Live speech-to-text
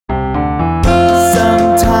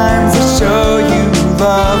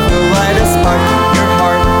spark your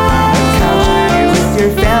heart on the couch here with your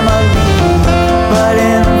family. But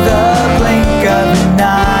in the blink of an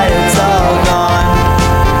eye, it's all gone.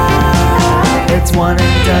 It's one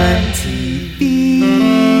and done TV.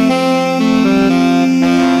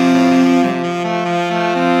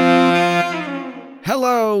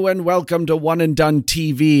 Hello and welcome to One and Done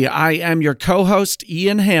TV. I am your co-host,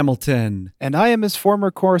 Ian Hamilton. And I am his former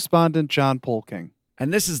correspondent, John Polking.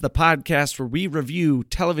 And this is the podcast where we review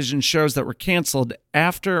television shows that were canceled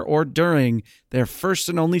after or during their first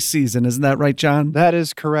and only season. Isn't that right, John? That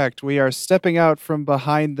is correct. We are stepping out from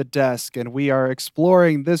behind the desk and we are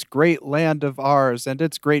exploring this great land of ours and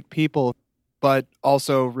its great people, but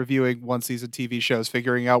also reviewing one-season TV shows,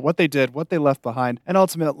 figuring out what they did, what they left behind, and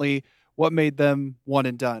ultimately what made them one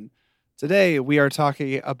and done. Today, we are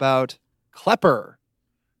talking about Klepper,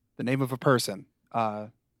 the name of a person,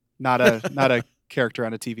 not a character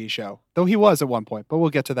on a TV show, though he was at one point, but we'll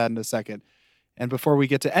get to that in a second. And before we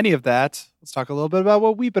get to any of that, let's talk a little bit about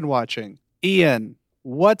what we've been watching. Ian,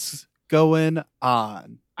 what's going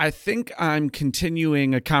on? I think I'm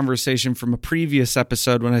continuing a conversation from a previous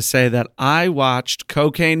episode when I say that I watched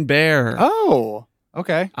Cocaine Bear. Oh,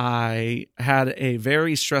 okay. I had a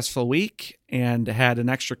very stressful week and had an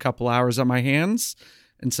extra couple hours on my hands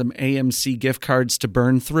and some AMC gift cards to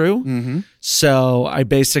burn through. Mm-hmm. So I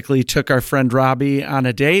basically took our friend Robbie on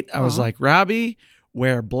a date. I was like, Robbie,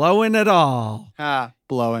 we're blowing it all.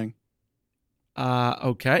 Blowing.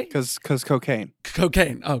 Okay. Because cocaine.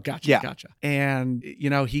 Cocaine. Oh, gotcha. Yeah. Gotcha. And,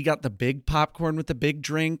 he got the big popcorn with the big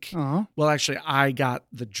drink. Uh-huh. Well, actually, I got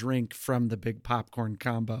the drink from the big popcorn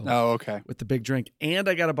combo. Oh, okay. With the big drink. And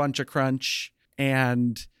I got a bunch of crunch.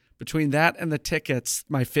 And between that and the tickets,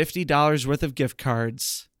 my $50 worth of gift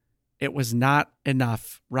cards, it was not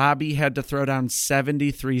enough. Robbie had to throw down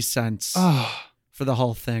 73 cents for the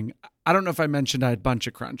whole thing. I don't know if I mentioned I had a bunch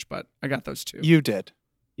of crunch, but I got those too. You did.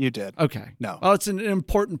 Okay. No. Well, it's an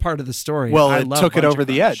important part of the story. Well, I it love took it Bunch over of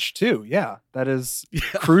the Crunch. edge, too. Yeah, that is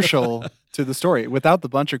crucial to the story. Without the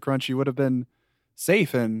bunch of crunch, you would have been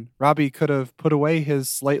safe, and Robbie could have put away his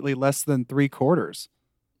slightly less than 3/4.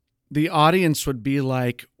 The audience would be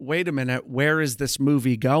like, wait a minute, where is this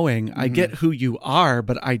movie going? Mm-hmm. I get who you are,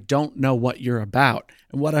 but I don't know what you're about.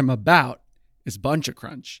 And what I'm about is Bunch of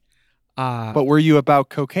Crunch. But were you about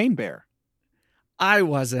Cocaine Bear? I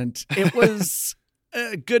wasn't. It was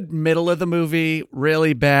a good middle of the movie,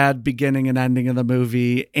 really bad beginning and ending of the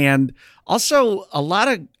movie, and also a lot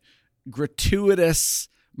of gratuitous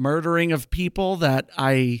murdering of people that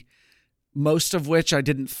most of which I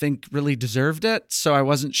didn't think really deserved it. So I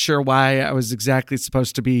wasn't sure why I was exactly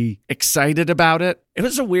supposed to be excited about it. It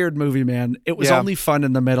was a weird movie, man. It was only fun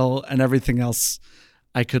in the middle and everything else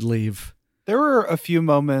I could leave. There were a few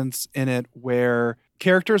moments in it where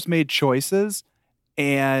characters made choices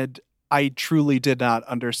and I truly did not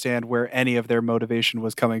understand where any of their motivation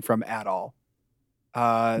was coming from at all.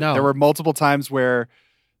 No. There were multiple times where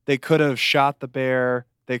they could have shot the bear,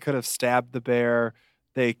 they could have stabbed the bear,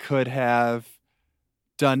 they could have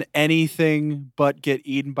done anything but get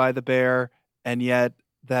eaten by the bear, and yet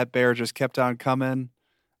that bear just kept on coming.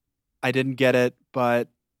 I didn't get it, but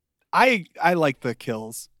I liked the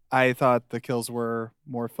kills. I thought the kills were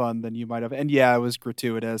more fun than you might have. And yeah, it was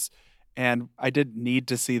gratuitous. And I didn't need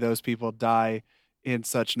to see those people die in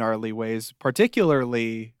such gnarly ways,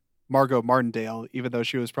 particularly Margot Martindale, even though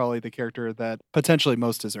she was probably the character that potentially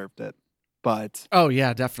most deserved it. But oh,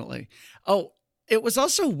 yeah, definitely. Oh, it was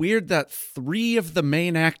also weird that 3 of the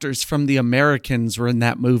main actors from The Americans were in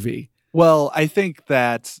that movie. Well, I think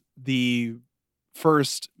that the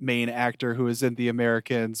first main actor who was in The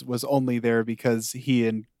Americans was only there because he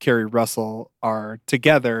and Kerry Russell are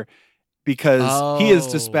together, because he is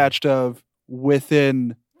dispatched of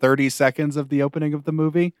within 30 seconds of the opening of the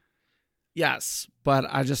movie. Yes, but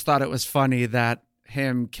I just thought it was funny that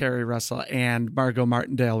him, Kerry Russell, and Margot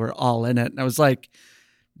Martindale were all in it. And I was like,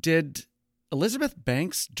 did Elizabeth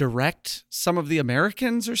Banks direct some of The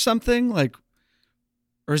Americans or something?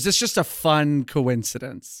 Or is this just a fun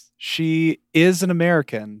coincidence? She is an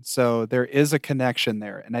American, so there is a connection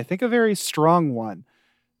there, and I think a very strong one.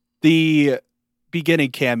 The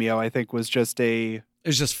beginning cameo, I think, was just It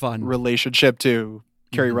was just fun. Relationship to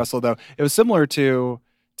Kerry Russell, though. It was similar to,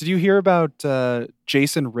 did you hear about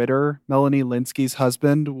Jason Ritter, Melanie Linsky's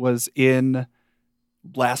husband, was in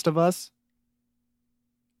Last of Us?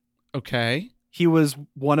 Okay. He was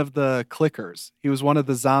one of the clickers. He was one of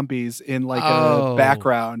the zombies in a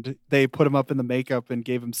background. They put him up in the makeup and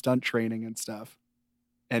gave him stunt training and stuff.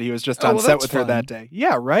 And he was just on set with her that day.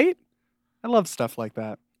 Yeah, right? I love stuff like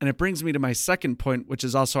that. And it brings me to my second point, which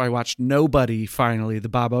is also I watched Nobody finally, the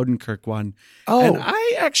Bob Odenkirk one. Oh. And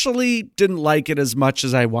I actually didn't like it as much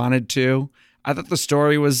as I wanted to. I thought the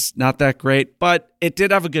story was not that great, but it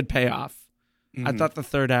did have a good payoff. I thought the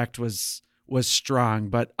third act was strong,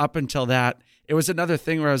 but up until that, it was another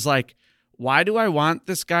thing where I was like, why do I want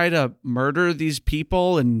this guy to murder these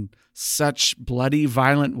people in such bloody,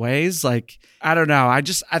 violent ways? Like, I don't know. I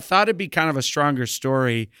thought it'd be kind of a stronger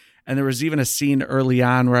story. And there was even a scene early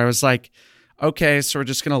on where I was like, okay, so we're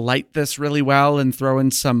just going to light this really well and throw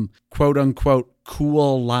in some quote unquote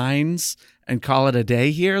cool lines and call it a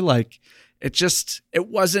day here. Like, it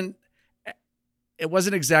wasn't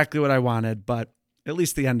exactly what I wanted, but at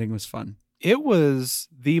least the ending was fun. It was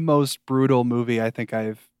the most brutal movie I think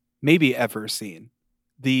I've maybe ever seen.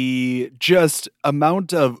 The just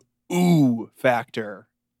amount of ooh factor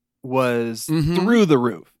was through the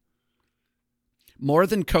roof. More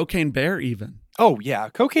than Cocaine Bear even. Oh, yeah.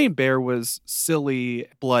 Cocaine Bear was silly,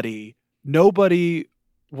 bloody. Nobody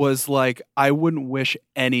was like, I wouldn't wish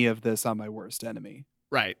any of this on my worst enemy.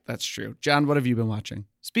 Right. That's true. John, what have you been watching?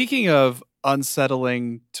 Speaking of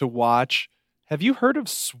unsettling to watch, have you heard of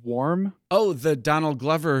Swarm? Oh, the Donald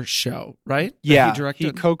Glover show, right? Yeah. He directed?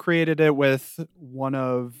 He co-created it with one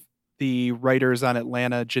of the writers on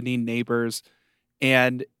Atlanta, Janine Neighbors.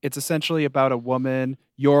 And it's essentially about a woman,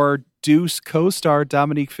 your Deuce co-star,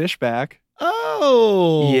 Dominique Fishback.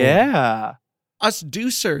 Oh. Yeah. Us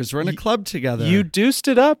Deucers. We're in a club together. You deuced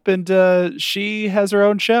it up, and she has her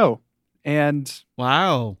own show. And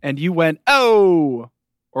wow. And you went, oh.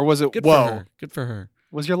 Or was it Good whoa? For her. Good for her.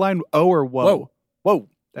 Was your line oh or whoa? Whoa.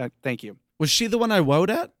 Thank you. Was she the one I woed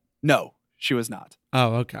at? No, she was not.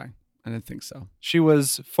 Oh, okay. I didn't think so. She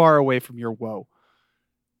was far away from your whoa.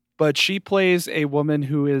 But she plays a woman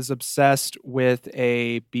who is obsessed with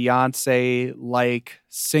a Beyonce-like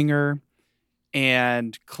singer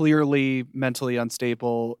and clearly mentally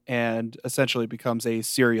unstable and essentially becomes a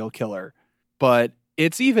serial killer. But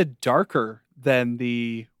it's even darker than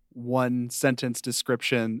the one sentence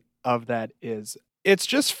description of that is. It's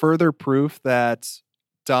just further proof that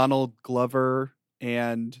Donald Glover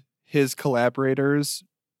and his collaborators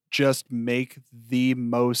just make the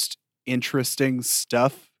most interesting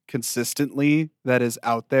stuff consistently that is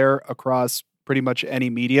out there across pretty much any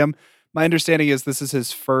medium. My understanding is this is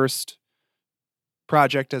his first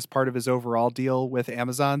project as part of his overall deal with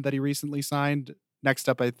Amazon that he recently signed. Next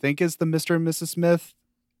up, I think, is the Mr. and Mrs. Smith.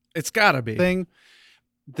 It's gotta be thing.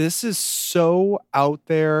 This is so out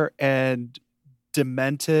there and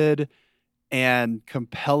demented and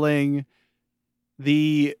compelling.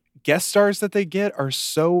 The guest stars that they get are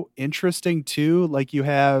so interesting too. Like you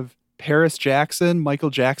have Paris Jackson, Michael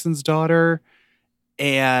Jackson's daughter,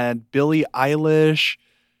 and Billie Eilish,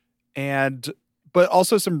 but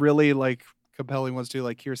also some really like compelling ones too,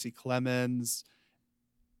 like Kiersey Clemens.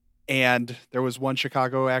 And there was one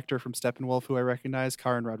Chicago actor from Steppenwolf who I recognized,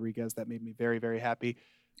 Karen Rodriguez, that made me very, very happy.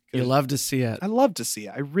 You love to see it. I love to see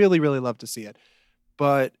it. I really, really love to see it.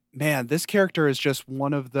 But man, this character is just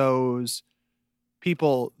one of those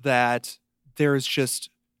people that there's just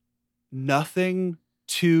nothing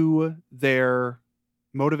to their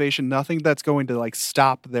motivation, nothing that's going to like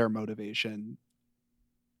stop their motivation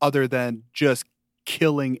other than just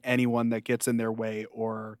killing anyone that gets in their way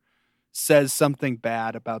or says something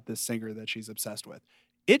bad about this singer that she's obsessed with.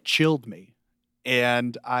 It chilled me,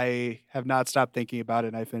 and I have not stopped thinking about it,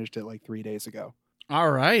 and I finished it like 3 days ago.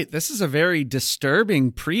 All right. This is a very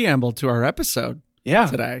disturbing preamble to our episode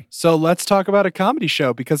today. So let's talk about a comedy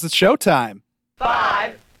show because it's showtime.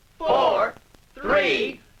 5, 4,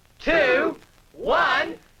 3, 2,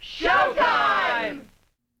 1, showtime!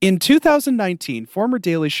 In 2019, former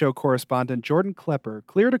Daily Show correspondent Jordan Klepper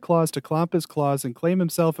cleared a clause to clomp his claws and claim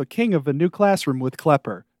himself a king of a new classroom with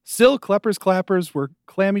Klepper. Still, Klepper's clappers were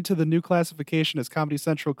clammy to the new classification as Comedy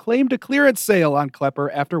Central claimed a clearance sale on Klepper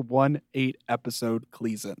after one 8-episode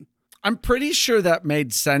season. I'm pretty sure that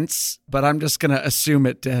made sense, but I'm just going to assume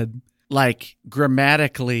it did. Like,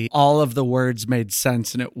 grammatically, all of the words made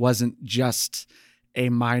sense, and it wasn't just a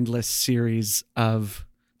mindless series of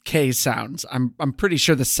K sounds. I'm pretty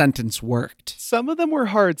sure the sentence worked. Some of them were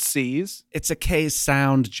hard C's. It's a K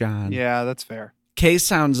sound, John. Yeah, that's fair. K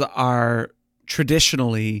sounds are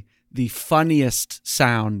traditionally the funniest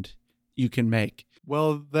sound you can make.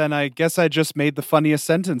 Well, then I guess I just made the funniest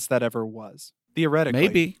sentence that ever was. Theoretically.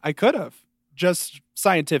 Maybe. I could have. Just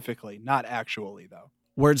scientifically, not actually, though.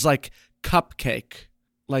 Words like cupcake,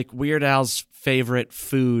 like Weird Al's favorite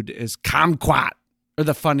food is kumquat, or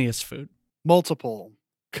the funniest food. Multiple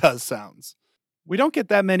cuz sounds. We don't get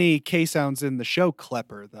that many K sounds in the show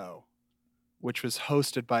Klepper, though. which was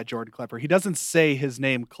hosted by Jordan Klepper. He doesn't say his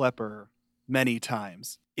name Klepper many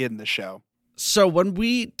times in the show. So when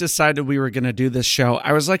we decided we were going to do this show,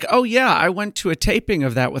 I was like, oh yeah, I went to a taping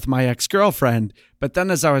of that with my ex-girlfriend. But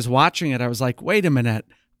then as I was watching it, I was like, wait a minute.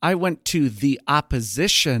 I went to The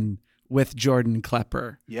Opposition with Jordan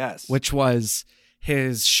Klepper. Yes. Which was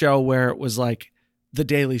his show where it was like The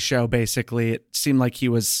Daily Show, basically. It seemed like he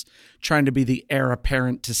was trying to be the heir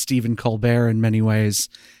apparent to Stephen Colbert in many ways.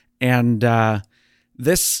 And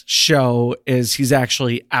this show is he's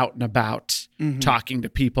actually out and about talking to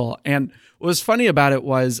people. And what was funny about it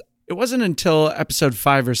wasn't until episode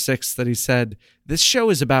 5 or 6 that he said, this show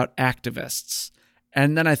is about activists.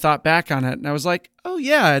 And then I thought back on it and I was like, oh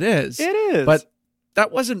yeah, it is. It is. But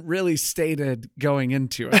that wasn't really stated going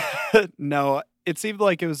into it. No, it seemed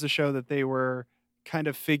like it was a show that they were kind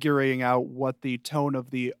of figuring out what the tone of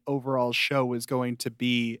the overall show was going to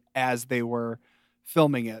be as they were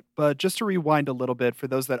filming it. But just to rewind a little bit, for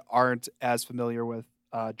those that aren't as familiar with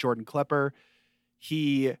Jordan Klepper,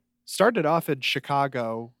 he started off in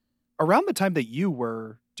Chicago around the time that you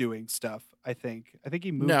were doing stuff, I think. I think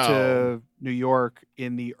he moved to New York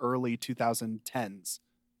in the early 2010s.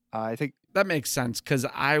 I think that makes sense because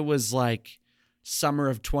I was like summer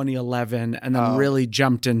of 2011 and then really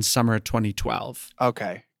jumped in summer of 2012.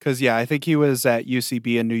 Okay. Because, yeah, I think he was at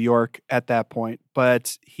UCB in New York at that point.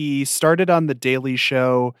 But he started on The Daily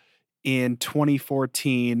Show in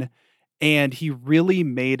 2014, and he really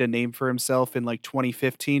made a name for himself in like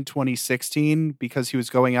 2015, 2016, because he was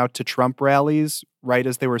going out to Trump rallies right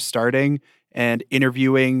as they were starting and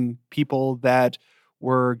interviewing people that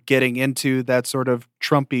were getting into that sort of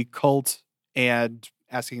Trumpy cult and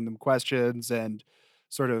asking them questions and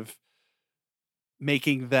sort of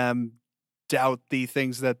making them doubt the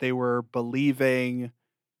things that they were believing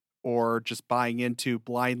or just buying into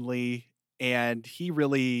blindly. And he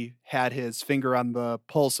really had his finger on the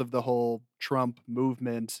pulse of the whole Trump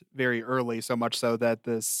movement very early, so much so that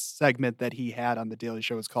the segment that he had on The Daily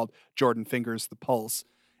Show was called Jordan Fingers the Pulse.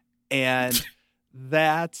 And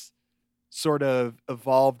that sort of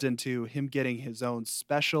evolved into him getting his own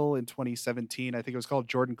special in 2017. I think it was called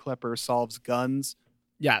Jordan Klepper Solves Guns.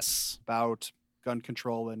 Yes. About gun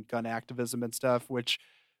control and gun activism and stuff, which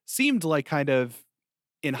seemed like kind of,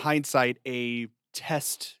 in hindsight, a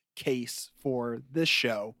test case for this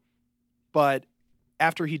show. But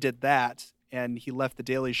after he did that and he left The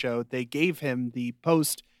Daily Show, they gave him the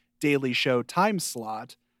post-Daily Show time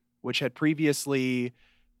slot, which had previously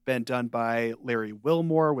been done by Larry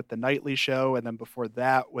Wilmore with The Nightly Show, and then before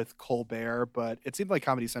that with Colbert. But it seemed like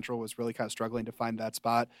Comedy Central was really kind of struggling to find that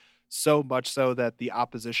spot, so much so that The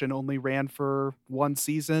Opposition only ran for one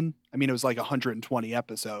season. I mean, it was like 120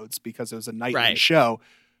 episodes because it was a nightly show.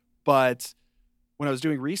 But when I was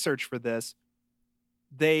doing research for this,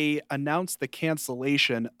 they announced the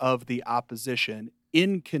cancellation of The Opposition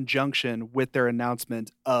in conjunction with their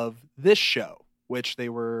announcement of this show, which they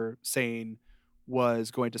were saying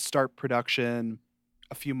was going to start production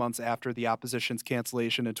a few months after The Opposition's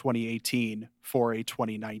cancellation in 2018 for a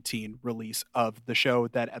 2019 release of the show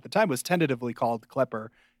that at the time was tentatively called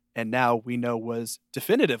Klepper, and now we know was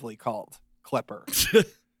definitively called Klepper.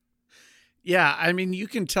 Yeah, I mean, you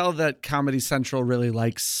can tell that Comedy Central really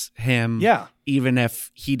likes him. Yeah. Even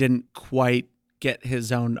if he didn't quite get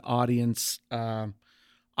his own audience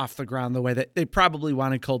off the ground the way that they probably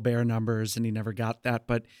wanted Colbert numbers, and he never got that.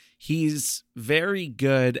 But he's very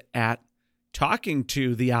good at talking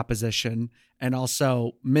to the opposition and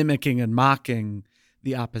also mimicking and mocking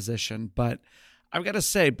the opposition. But I've got to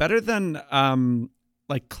say, better than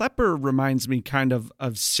like Klepper reminds me kind of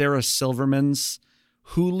Sarah Silverman's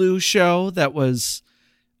Hulu show that was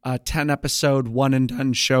a 10-episode one and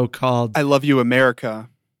done show called I Love You, America.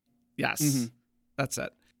 Yes, that's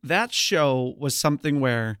it. That show was something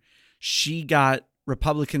where she got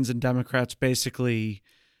Republicans and Democrats basically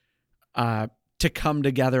to come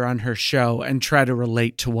together on her show and try to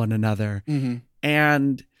relate to one another.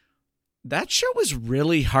 And that show was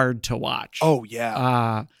really hard to watch. Oh,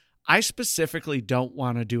 yeah. I specifically don't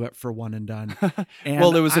want to do it for one and done. And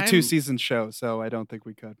well, it was a 2-season show, so I don't think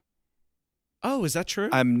we could. Oh, is that true?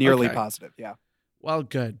 I'm nearly positive, yeah. Well,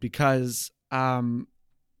 good, because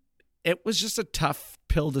it was just a tough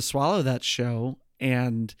pill to swallow, that show.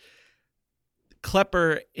 And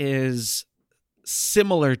Klepper is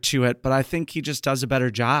similar to it, but I think he just does a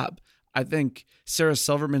better job. I think Sarah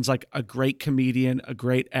Silverman's like a great comedian, a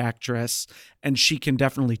great actress, and she can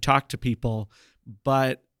definitely talk to people.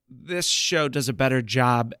 But this show does a better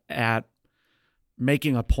job at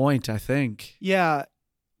making a point, I think. Yeah.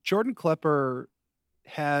 Jordan Klepper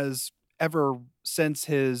has, ever since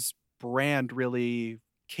his brand really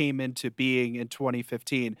came into being in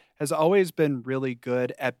 2015, has always been really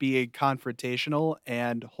good at being confrontational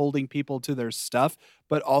and holding people to their stuff,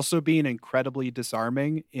 but also being incredibly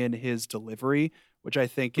disarming in his delivery, which I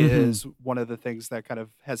think is one of the things that kind of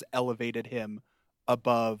has elevated him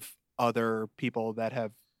above other people that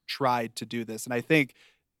have tried to do this. And I think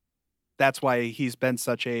that's why he's been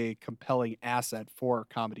such a compelling asset for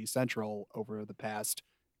Comedy Central over the past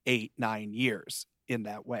 8-9 years in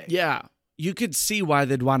that way. Yeah. You could see why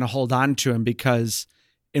they'd want to hold on to him, because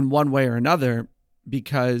in one way or another,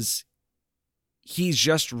 because he's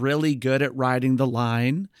just really good at riding the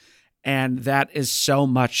line. And that is so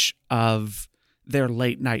much of their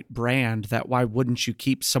late night brand that why wouldn't you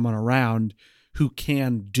keep someone around who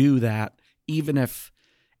can do that, even if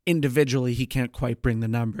individually he can't quite bring the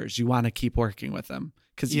numbers? You want to keep working with him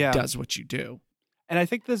because he does what you do. And I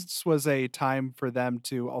think this was a time for them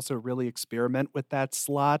to also really experiment with that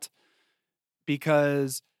slot,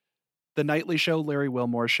 because the nightly show, Larry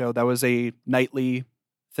Wilmore show, that was a nightly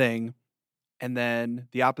thing. And then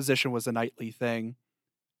the opposition was a nightly thing.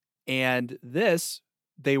 And this,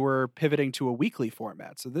 they were pivoting to a weekly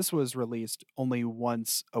format. So this was released only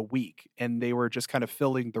once a week, and they were just kind of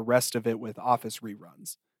filling the rest of it with Office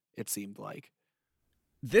reruns, it seemed like.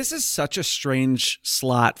 This is such a strange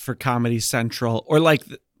slot for Comedy Central, or like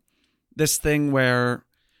this thing where,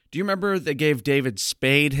 do you remember they gave David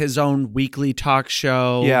Spade his own weekly talk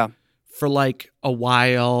show? Yeah. For like a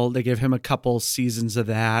while. They gave him a couple seasons of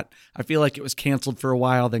that. I feel like it was canceled for a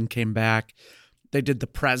while, then came back. They did the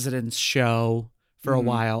President's Show for a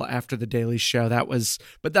while after the Daily Show.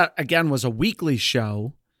 But that again was a weekly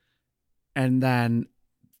show. And then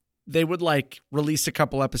they would like release a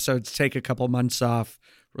couple episodes, take a couple months off,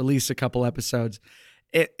 release a couple episodes.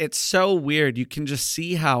 It's so weird. You can just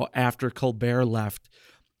see how after Colbert left,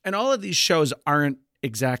 and all of these shows aren't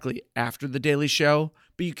exactly after the Daily Show,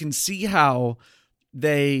 but you can see how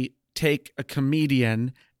they take a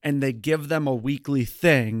comedian and they give them a weekly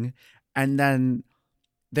thing, and then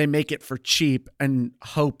they make it for cheap and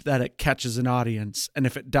hope that it catches an audience. And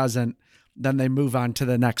if it doesn't, then they move on to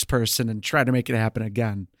the next person and try to make it happen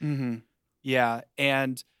again. Mm-hmm. Yeah.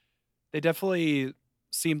 And they definitely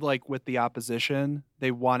seemed like with the opposition, they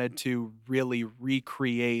wanted to really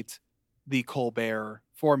recreate the Colbert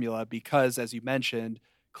formula because, as you mentioned,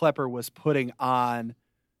 Klepper was putting on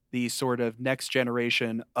the sort of next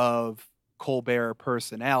generation of Colbert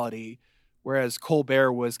personality, whereas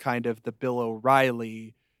Colbert was kind of the Bill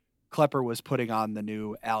O'Reilly. Klepper was putting on the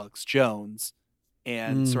new Alex Jones,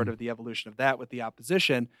 and sort of the evolution of that with the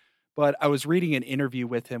opposition. But I was reading an interview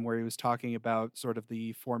with him where he was talking about sort of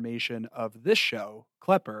the formation of this show,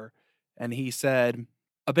 Klepper, and he said,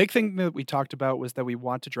 a big thing that we talked about was that we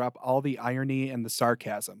want to drop all the irony and the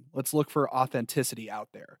sarcasm. Let's look for authenticity out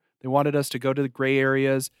there. They wanted us to go to the gray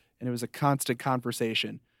areas, and it was a constant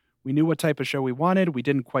conversation. We knew what type of show we wanted. We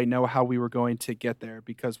didn't quite know how we were going to get there,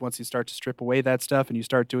 because once you start to strip away that stuff and you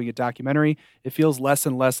start doing a documentary, it feels less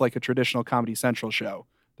and less like a traditional Comedy Central show.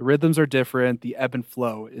 The rhythms are different. The ebb and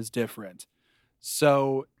flow is different.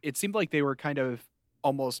 So it seemed like they were kind of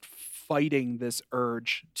almost fighting this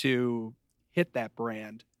urge to hit that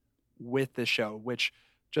brand with the show, which,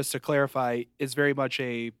 just to clarify, is very much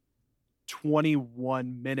a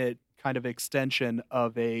 21-minute kind of extension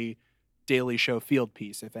of a Daily Show field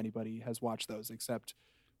piece, if anybody has watched those, except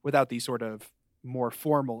without these sort of more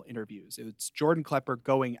formal interviews. It's Jordan Klepper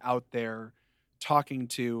going out there talking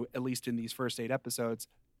to, at least in these first 8 episodes,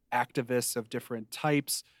 activists of different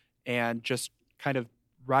types, and just kind of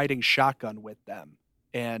riding shotgun with them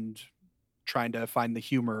and trying to find the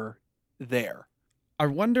humor there. I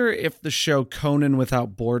wonder if the show Conan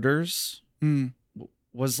Without Borders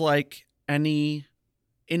was like any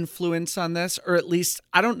influence on this, or at least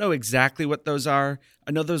I don't know exactly what those are.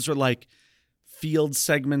 I know those were like field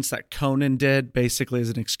segments that Conan did basically as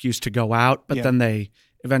an excuse to go out, but then they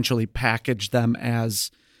eventually packaged them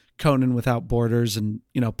as Conan Without Borders and,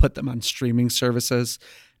 put them on streaming services.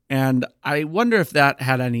 And I wonder if that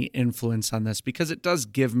had any influence on this, because it does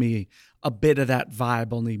give me a bit of that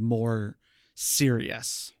vibe, only more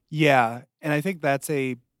serious. Yeah. And I think that's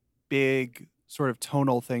a big sort of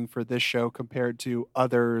tonal thing for this show compared to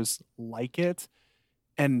others like it,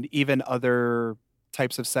 and even other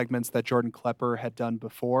types of segments that Jordan Klepper had done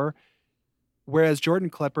before. Whereas Jordan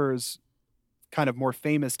Klepper's kind of more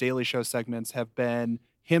famous Daily Show segments have been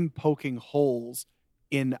him poking holes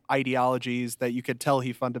in ideologies that you could tell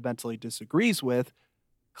he fundamentally disagrees with.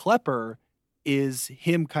 Klepper is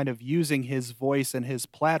him kind of using his voice and his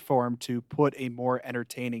platform to put a more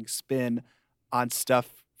entertaining spin on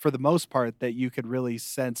stuff, for the most part, that you could really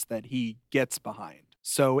sense that he gets behind.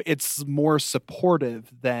 So it's more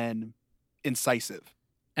supportive than incisive.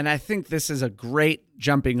 And I think this is a great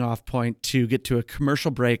jumping off point to get to a commercial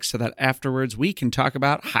break so that afterwards we can talk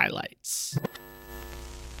about highlights.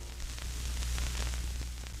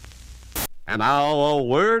 And now a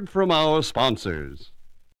word from our sponsors.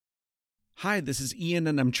 Hi, this is Ian,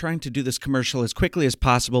 and I'm trying to do this commercial as quickly as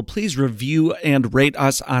possible. Please review and rate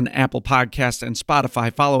us on Apple Podcasts and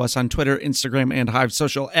Spotify. Follow us on Twitter, Instagram, and Hive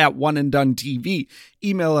Social at One and Done TV.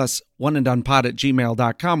 Email us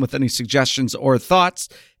oneanddonepod@gmail.com with any suggestions or thoughts.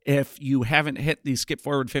 If you haven't hit the skip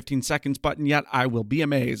forward 15 seconds button yet, I will be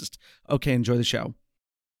amazed. Okay, enjoy the show.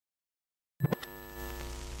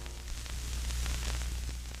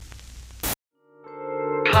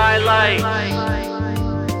 Highlights.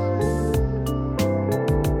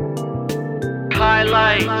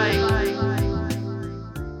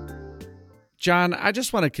 John, I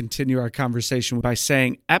just want to continue our conversation by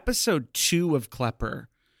saying episode 2 of Klepper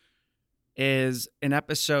is an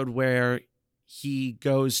episode where he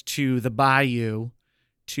goes to the bayou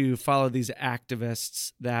to follow these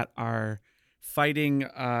activists that are fighting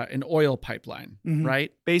an oil pipeline,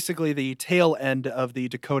 right? Basically, the tail end of the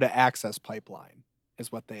Dakota Access Pipeline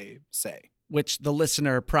is what they say. Which the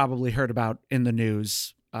listener probably heard about in the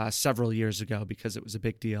news several years ago because it was a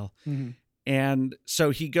big deal. Mm-hmm. And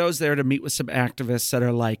so he goes there to meet with some activists that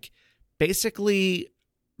are like basically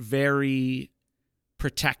very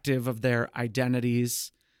protective of their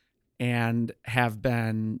identities and have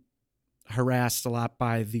been harassed a lot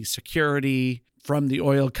by the security from the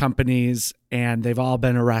oil companies. And they've all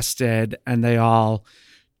been arrested, and they all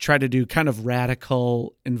try to do kind of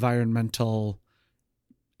radical environmental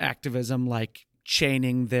activism, like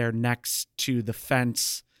chaining their necks to the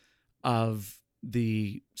fence of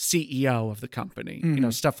the CEO of the company,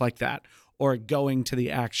 stuff like that, or going to the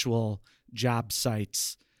actual job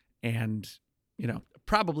sites and,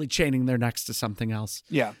 probably chaining their necks to something else.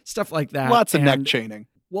 Yeah. Stuff like that. Lots of And neck chaining.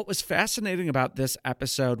 what was fascinating about this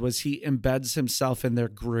episode was he embeds himself in their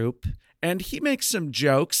group, and he makes some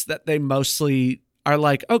jokes that they mostly are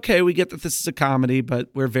like, okay, we get that this is a comedy, but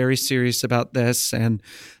we're very serious about this. And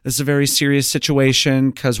this is a very serious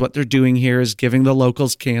situation because what they're doing here is giving the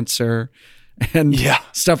locals cancer and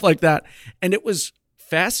stuff like that. And it was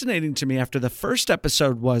fascinating to me after the first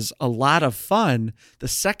episode was a lot of fun. The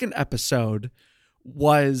second episode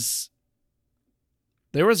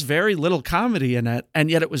there was very little comedy in it,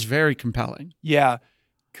 and yet it was very compelling. Yeah,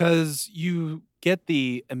 because you get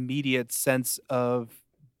the immediate sense of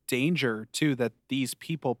danger too that these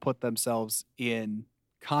people put themselves in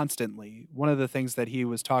constantly. One of the things that he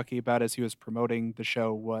was talking about as he was promoting the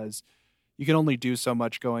show was you can only do so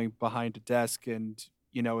much going behind a desk, and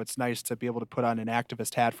it's nice to be able to put on an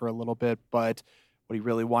activist hat for a little bit, but what he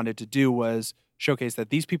really wanted to do was showcase that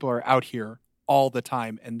these people are out here all the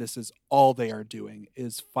time, and this is all they are doing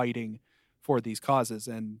is fighting for these causes.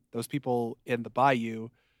 And those people in the bayou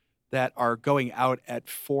that are going out at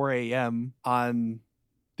 4 a.m. on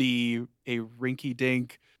a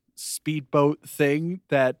rinky-dink speedboat thing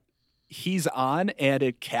that he's on, and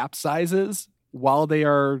it capsizes while they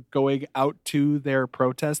are going out to their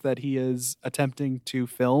protest that he is attempting to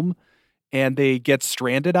film, and they get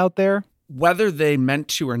stranded out there. Whether they meant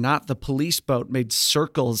to or not, the police boat made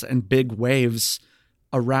circles and big waves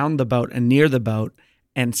around the boat and near the boat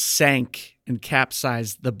and sank and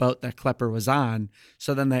capsized the boat that Klepper was on.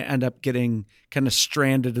 So then they end up getting kind of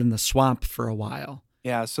stranded in the swamp for a while.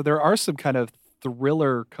 Yeah, so there are some kind of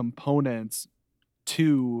thriller components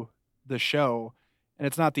to the show, and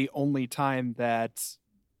it's not the only time that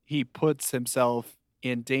he puts himself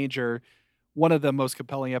in danger. One of the most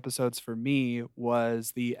compelling episodes for me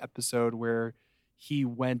was the episode where he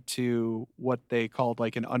went to what they called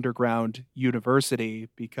like an underground university,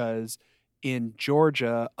 because in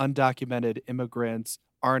Georgia, undocumented immigrants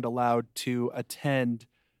aren't allowed to attend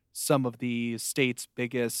some of the state's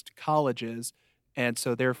biggest colleges. And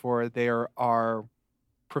so therefore there are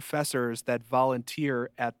professors that volunteer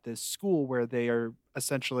at this school where they are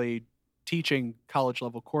essentially teaching college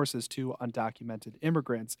level courses to undocumented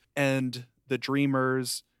immigrants. And the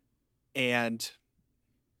dreamers and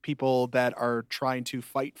people that are trying to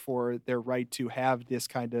fight for their right to have this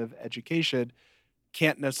kind of education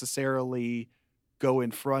can't necessarily go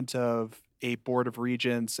in front of a board of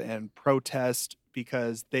regents and protest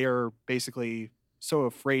because they are basically so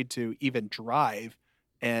afraid to even drive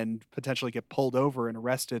and potentially get pulled over and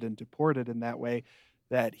arrested and deported in that way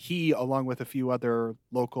that he, along with a few other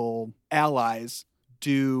local allies,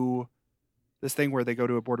 do this thing where they go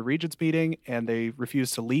to a board of regents meeting and they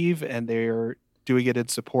refuse to leave, and they're doing it in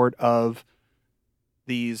support of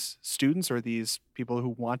these students or these people who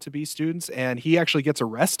want to be students. And he actually gets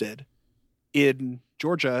arrested in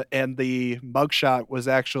Georgia. And the mugshot was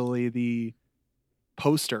actually the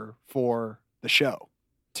poster for the show,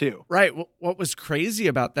 too. Right. What was crazy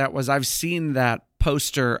about that was I've seen that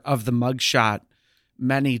poster of the mugshot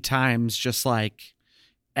many times, just like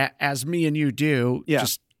as me and you do,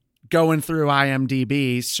 just going through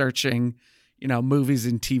IMDb, searching, movies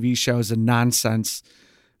and TV shows and nonsense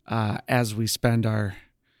as we spend our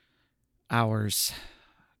hours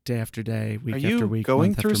day after day, week after week. Are you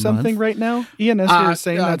going through something right now, Ian, as you were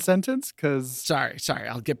saying that sentence? Sorry,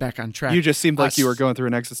 I'll get back on track. You just seemed like you were going through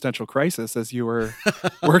an existential crisis as you were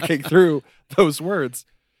working through those words.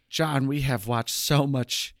 John, we have watched so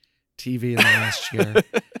much TV in the last year.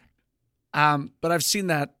 But I've seen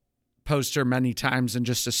that poster many times and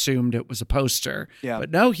just assumed it was a poster. Yeah. But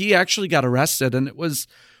no, he actually got arrested, and it was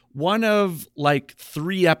one of like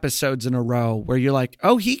 3 episodes in a row where you're like,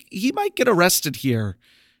 oh, he might get arrested here.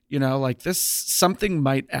 Like this, something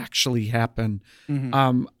might actually happen.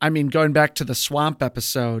 Mm-hmm. Going back to the swamp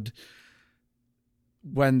episode,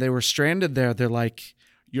 when they were stranded there, they're like,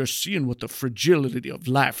 you're seeing what the fragility of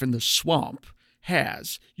life in the swamp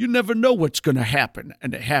has. You never know what's going to happen,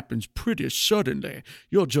 and it happens pretty suddenly.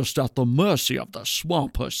 You're just at the mercy of the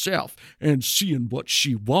swamp herself and seeing what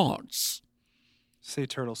she wants. Say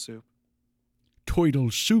turtle soup.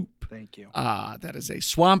 Turtle soup. Thank you. That is a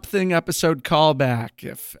Swamp Thing episode callback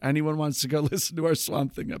if anyone wants to go listen to our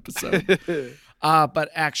Swamp Thing episode. But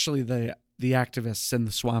actually, the activists in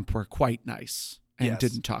the swamp were quite nice and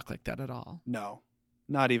didn't talk like that at all. No,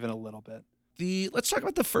 not even a little bit. Let's talk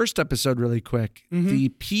about the first episode really quick. Mm-hmm. The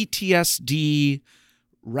PTSD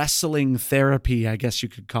wrestling therapy, I guess you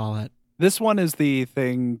could call it. This one is the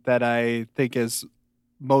thing that I think is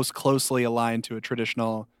most closely aligned to a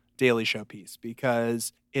traditional Daily Show piece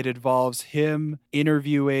because it involves him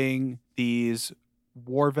interviewing these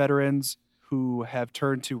war veterans who have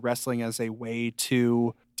turned to wrestling as a way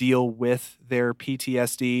to deal with their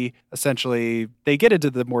PTSD. Essentially, they get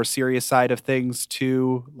into the more serious side of things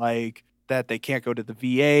too, like that they can't go to the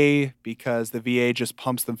VA because the VA just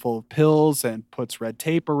pumps them full of pills and puts red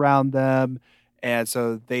tape around them. And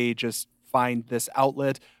so they just find this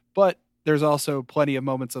outlet. But there's also plenty of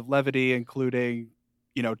moments of levity, including,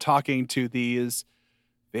 talking to these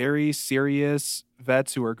very serious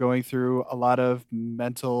vets who are going through a lot of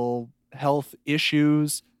mental health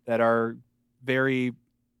issues that are very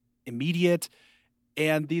immediate.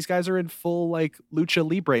 And these guys are in full like lucha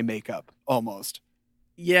libre makeup almost.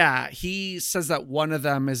 Yeah, he says that one of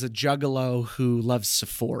them is a juggalo who loves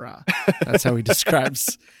Sephora. That's how he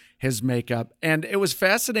describes his makeup. And it was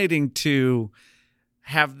fascinating to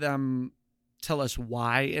have them tell us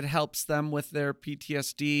why it helps them with their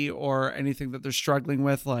PTSD or anything that they're struggling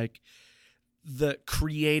with, like the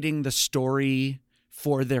creating the story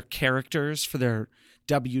for their characters, for their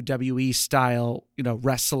WWE style,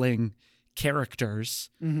 wrestling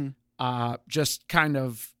characters. Mm-hmm. Just kind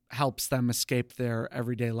of helps them escape their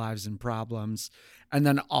everyday lives and problems. And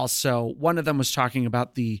then also one of them was talking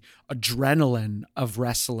about the adrenaline of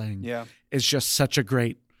wrestling is just such a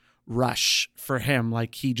great rush for him.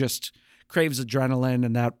 Like he just craves adrenaline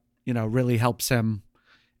and that, really helps him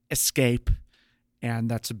escape. And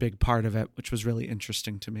that's a big part of it, which was really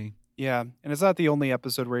interesting to me. Yeah. And it's not the only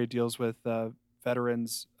episode where he deals with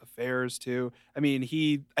veterans affairs too. I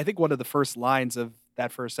think one of the first lines of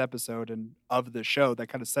that first episode and of the show that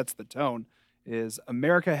kind of sets the tone is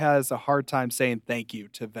America has a hard time saying thank you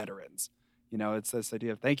to veterans. It's this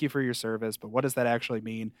idea of thank you for your service, but what does that actually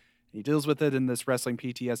mean? He deals with it in this wrestling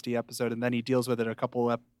PTSD episode, and then he deals with it a couple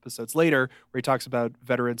episodes later where he talks about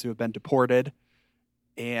veterans who have been deported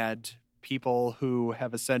and people who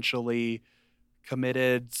have essentially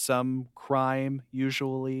committed some crime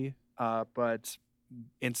usually, but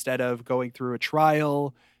instead of going through a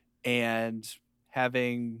trial and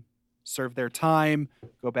having served their time,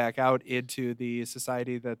 go back out into the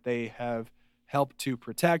society that they have helped to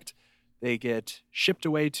protect, they get shipped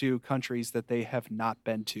away to countries that they have not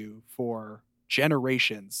been to for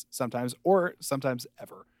generations, sometimes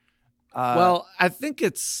ever. Well, I think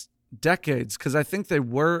it's decades because I think they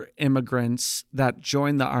were immigrants that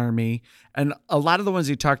joined the army. And a lot of the ones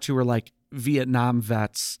you talked to were like Vietnam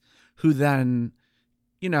vets who then,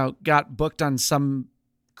 got booked on some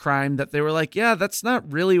crime that they were like, yeah, that's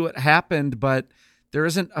not really what happened, but there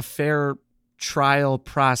isn't a fair trial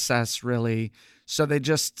process really. So they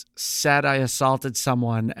just said I assaulted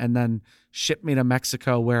someone and then shipped me to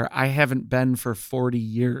Mexico where I haven't been for 40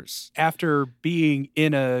 years. After being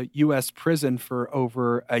in a U.S. prison for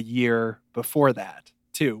over a year before that,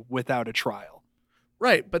 too, without a trial.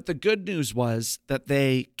 Right. But the good news was that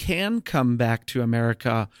they can come back to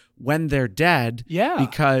America when they're dead. Yeah.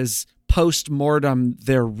 Because post-mortem,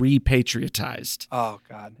 they're repatriatized. Oh,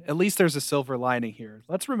 God. At least there's a silver lining here.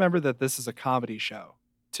 Let's remember that this is a comedy show,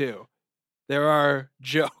 too. There are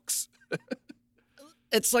jokes.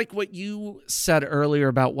 It's like what you said earlier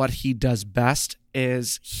about what he does best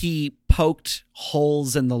is he poked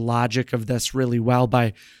holes in the logic of this really well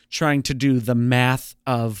by trying to do the math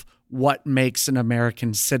of what makes an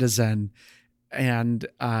American citizen. And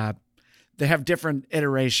they have different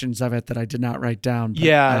iterations of it that I did not write down.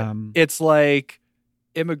 But, it's like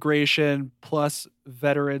immigration plus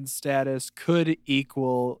veteran status could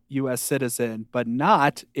equal U.S. citizen, but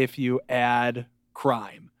not if you add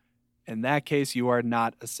crime. In that case, you are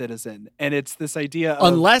not a citizen. And it's this idea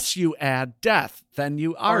of... Unless you add death, then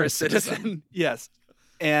you are a citizen. Yes.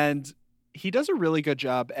 And he does a really good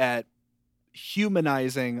job at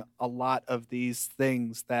humanizing a lot of these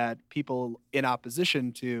things that people in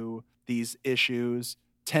opposition to these issues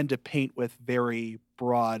tend to paint with very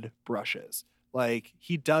broad brushes. Like,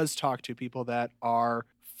 he does talk to people that are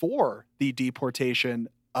for the deportation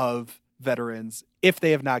of veterans if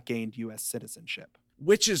they have not gained U.S. citizenship.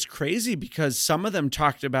 Which is crazy because some of them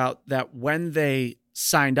talked about that when they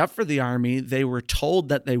signed up for the Army, they were told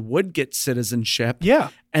that they would get citizenship. Yeah.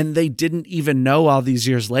 And they didn't even know all these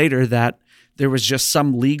years later that there was just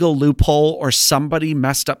some legal loophole or somebody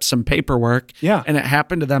messed up some paperwork. Yeah. And it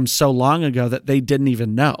happened to them so long ago that they didn't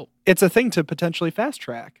even know. It's a thing to potentially fast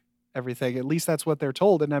track everything. At least that's what they're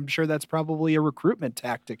told. And I'm sure that's probably a recruitment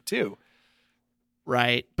tactic too.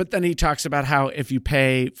 Right. But then he talks about how if you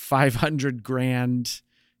pay $500,000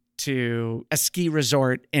 to a ski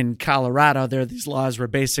resort in Colorado, there are these laws where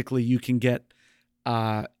basically you can get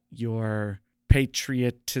your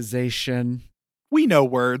patriotization. We know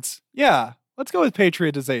words. Yeah. Let's go with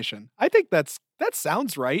patriotization. I think that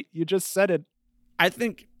sounds right. You just said it. I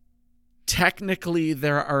think technically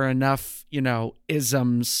there are enough,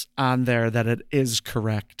 isms on there that it is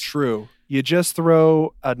correct. True. You just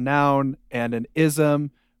throw a noun and an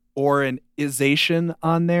ism or an isation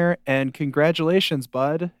on there, and congratulations,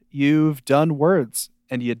 bud. You've done words,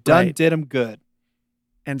 and you did them good.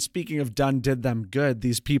 And speaking of did them good,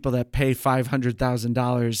 these people that pay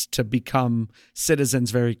 $500,000 to become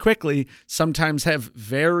citizens very quickly sometimes have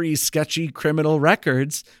very sketchy criminal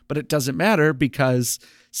records, but it doesn't matter because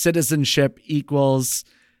citizenship equals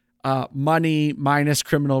money minus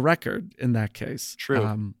criminal record in that case.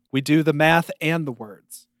 True. We do the math and the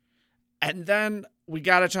words. And then we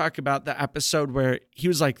got to talk about the episode where he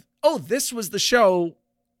was like, oh, this was the show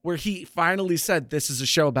where he finally said this is a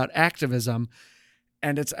show about activism.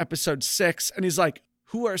 And it's episode 6. And he's like,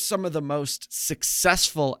 who are some of the most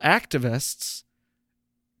successful activists,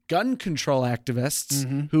 gun control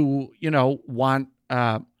activists who, want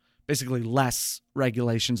basically less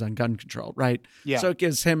regulations on gun control, right? Yeah. So it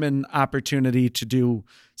gives him an opportunity to do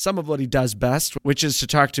some of what he does best, which is to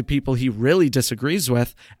talk to people he really disagrees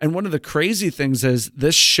with. And one of the crazy things is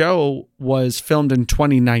this show was filmed in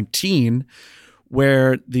 2019,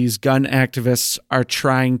 where these gun activists are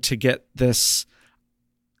trying to get this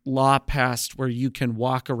law passed where you can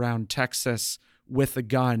walk around Texas with a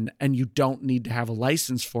gun and you don't need to have a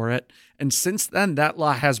license for it. And since then, that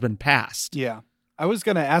law has been passed. Yeah. I was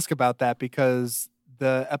going to ask about that because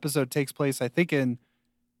the episode takes place, I think, in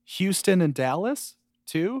Houston and Dallas,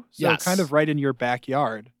 too. So yes. Kind of right in your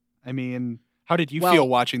backyard. I mean, how did you feel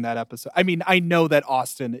watching that episode? I mean, I know that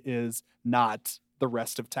Austin is not the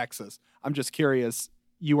rest of Texas. I'm just curious.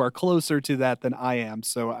 You are closer to that than I am.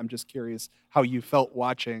 So I'm just curious how you felt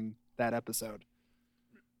watching that episode.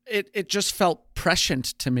 It just felt prescient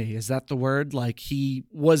to me. Is that the word? Like he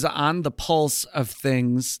was on the pulse of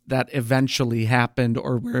things that eventually happened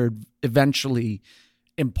or were eventually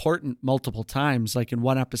important multiple times. Like in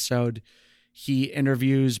one episode, he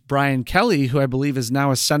interviews Brian Kelly, who I believe is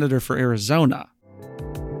now a senator for Arizona.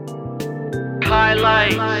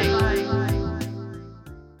 Highlight.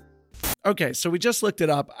 Okay, so we just looked it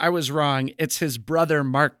up. I was wrong. It's his brother,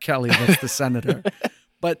 Mark Kelly, that's the senator.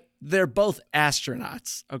 But they're both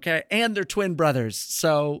astronauts, okay? And they're twin brothers.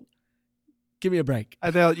 So give me a break.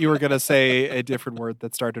 I thought you were going to say a different word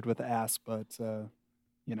that started with ass, but,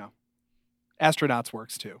 astronauts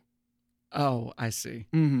works too. Oh, I see.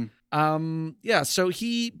 Mm-hmm. Yeah, so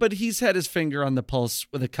he's had his finger on the pulse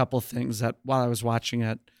with a couple things that while I was watching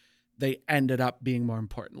it, they ended up being more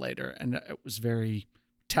important later. And it was very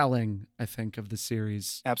telling, I think, of the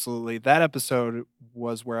series. Absolutely. That episode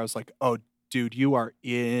was where I was like, oh, dude, you are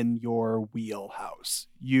in your wheelhouse.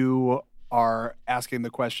 You are asking the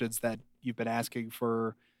questions that you've been asking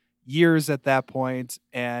for years at that point,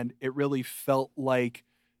 and it really felt like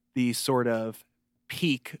the sort of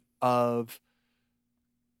peak of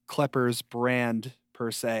Klepper's brand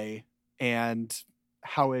per se, and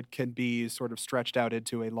how it can be sort of stretched out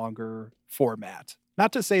into a longer format.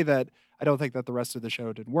 Not to say that I don't think that the rest of the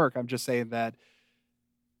show didn't work. I'm just saying that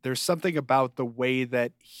there's something about the way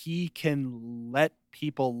that he can let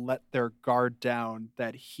people let their guard down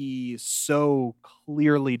that he so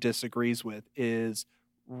clearly disagrees with is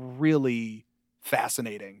really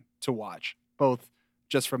fascinating to watch, both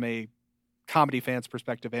just from a comedy fan's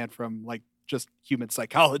perspective and from like just human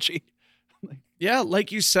psychology. Yeah,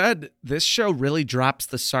 like you said, this show really drops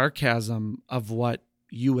the sarcasm of what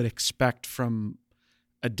you would expect from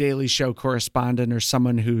a Daily Show correspondent or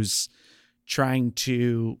someone who's trying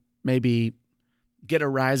to maybe get a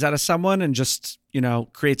rise out of someone and just,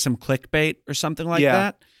 create some clickbait or something like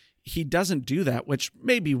that. He doesn't do that, which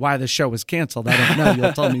may be why the show was canceled. I don't know.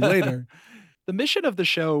 You'll tell me later. The mission of the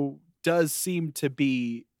show does seem to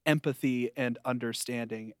be empathy and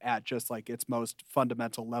understanding at just like its most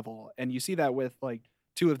fundamental level. And you see that with like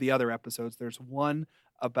two of the other episodes. There's one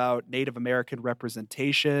about Native American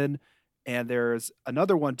representation, and there's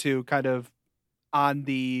another one too, kind of on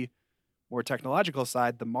the more technological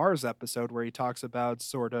side, the Mars episode, where he talks about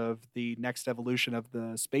sort of the next evolution of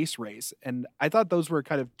the space race. And I thought those were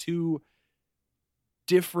kind of two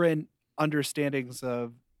different understandings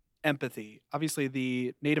of empathy. Obviously,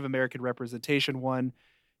 the Native American representation one,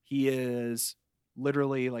 he is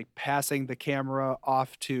literally like passing the camera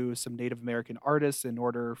off to some Native American artists in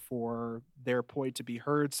order for their point to be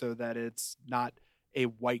heard, so that it's not a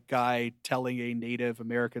white guy telling a Native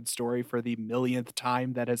American story for the millionth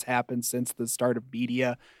time that has happened since the start of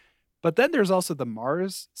media. But then there's also the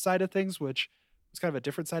Mars side of things, which was kind of a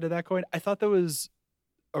different side of that coin. I thought that was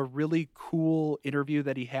a really cool interview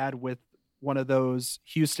that he had with one of those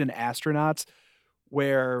Houston astronauts,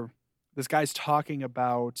 where this guy's talking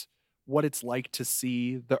about what it's like to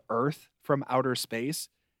see the Earth from outer space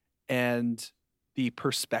and the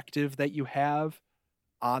perspective that you have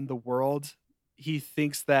on the world. He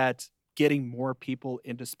thinks that getting more people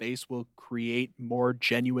into space will create more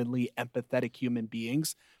genuinely empathetic human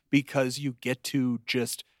beings, because you get to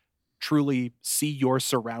just truly see your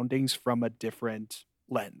surroundings from a different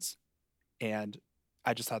lens. And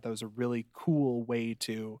I just thought that was a really cool way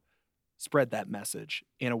to spread that message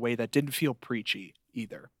in a way that didn't feel preachy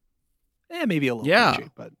either. Maybe a little preachy,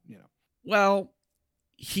 but Well,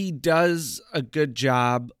 he does a good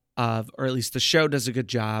job of, or at least the show does a good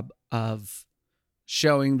job of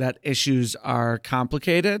showing that issues are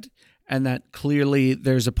complicated and that clearly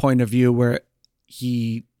there's a point of view where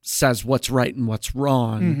he says what's right and what's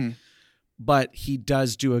wrong. Mm-hmm. But he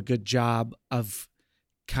does do a good job of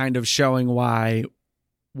kind of showing why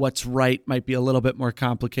what's right might be a little bit more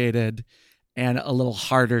complicated and a little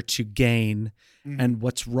harder to gain. Mm-hmm. And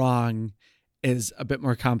what's wrong is a bit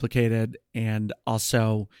more complicated. And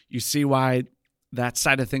also you see why that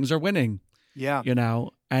side of things are winning. Yeah.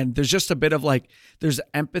 And there's just a bit of like, there's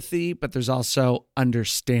empathy, but there's also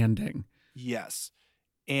understanding. Yes.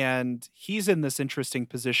 And he's in this interesting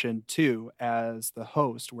position too, as the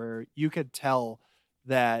host, where you could tell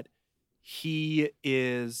that he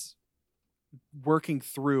is working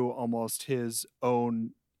through almost his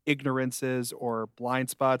own ignorances or blind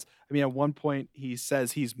spots. I mean, at one point he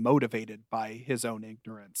says he's motivated by his own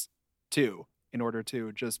ignorance too, in order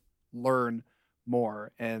to just learn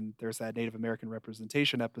more. And there's that Native American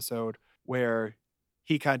representation episode where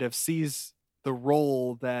he kind of sees the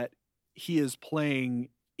role that he is playing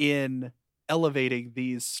in elevating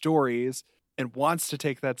these stories and wants to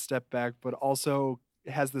take that step back, but also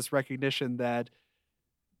has this recognition that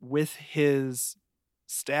with his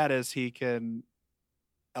status, he can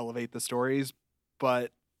elevate the stories.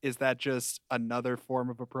 But is that just another form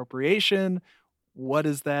of appropriation? What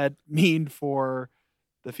does that mean for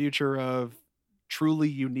the future of truly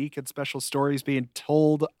unique and special stories being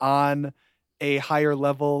told on a higher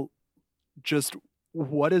level? Just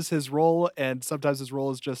what is his role? And sometimes his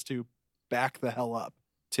role is just to back the hell up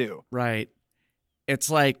too. Right. It's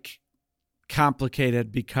like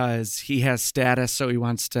complicated because he has status, so he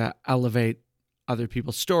wants to elevate other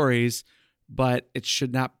people's stories, but it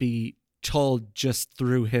should not be told just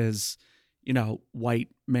through his, white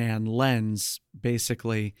man lens,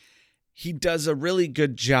 basically. He does a really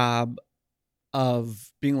good job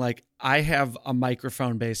of being like, I have a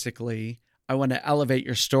microphone, basically. I want to elevate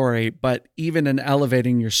your story, but even in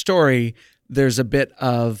elevating your story, there's a bit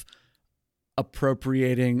of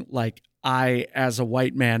appropriating, like, I, as a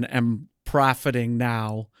white man, am profiting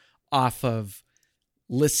now off of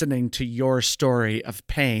listening to your story of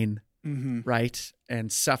pain, Mm-hmm. right?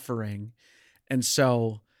 and suffering. And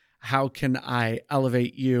so how can I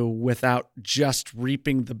elevate you without just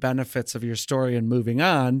reaping the benefits of your story and moving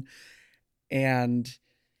on? And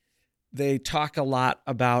they talk a lot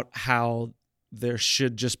about how there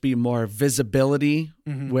should just be more visibility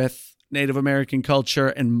with Native American culture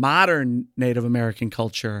and modern Native American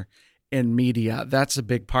culture in media. That's a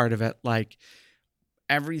big part of it. Like,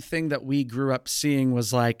 everything that we grew up seeing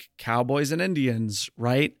was like cowboys and Indians,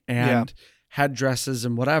 right? And headdresses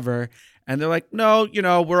and whatever. And they're like, no,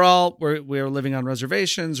 we're living on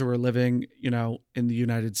reservations, or we're living, in the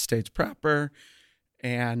United States proper.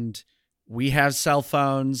 And we have cell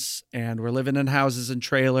phones, and we're living in houses and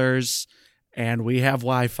trailers, and we have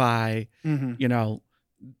Wi-Fi.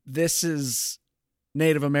 This is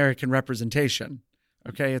Native American representation.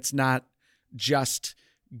 Okay. It's not just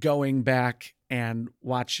going back and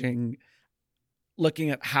looking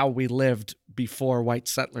at how we lived before white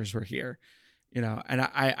settlers were here, and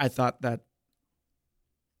I thought that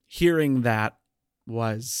hearing that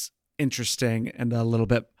was interesting and a little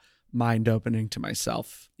bit mind-opening to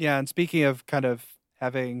myself. Yeah, and speaking of kind of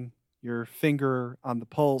having your finger on the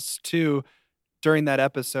pulse too, during that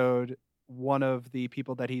episode, one of the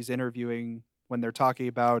people that he's interviewing, when they're talking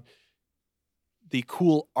about the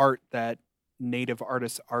cool art that Native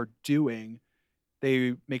artists are doing,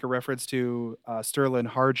 they make a reference to Sterling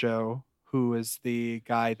Harjo, who is the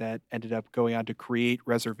guy that ended up going on to create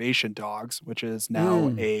Reservation Dogs, which is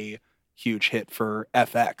now a huge hit for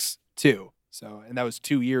FX too. So, and that was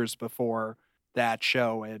 2 years before that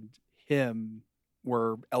show and him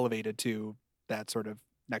were elevated to that sort of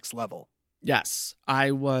next level. Yes,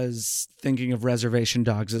 I was thinking of Reservation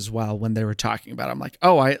Dogs as well when they were talking about it. I'm like,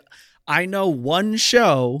 oh, I know one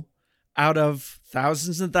show out of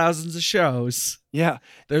thousands and thousands of shows. Yeah.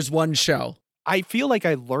 There's one show. I feel like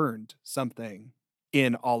I learned something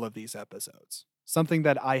in all of these episodes, something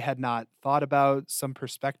that I had not thought about, some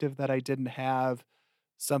perspective that I didn't have,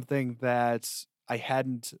 something that I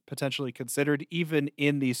hadn't potentially considered, even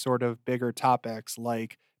in these sort of bigger topics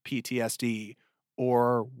like PTSD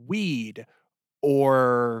or weed,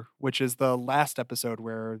 or which is the last episode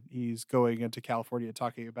where he's going into California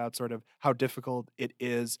talking about sort of how difficult it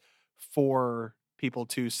is for people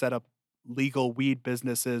to set up legal weed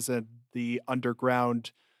businesses and the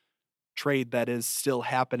underground trade that is still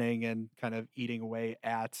happening and kind of eating away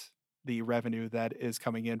at the revenue that is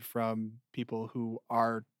coming in from people who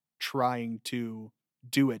are trying to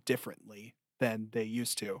do it differently than they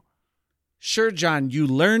used to. Sure, John, you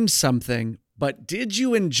learned something, but did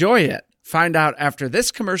you enjoy it? Find out after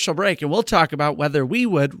this commercial break, and we'll talk about whether we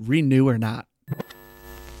would renew or not.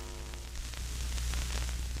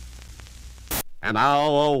 And now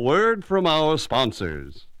a word from our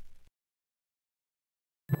sponsors.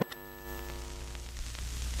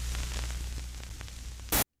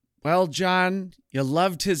 Well, John, you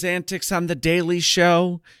loved his antics on The Daily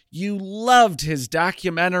Show. You loved his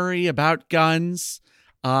documentary about guns.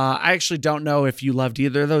 I actually don't know if you loved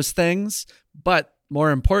either of those things, but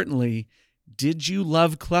more importantly, did you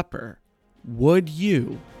love Klepper? Would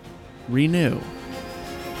you renew?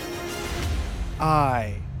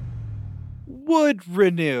 I would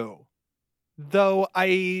renew, though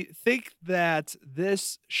I think that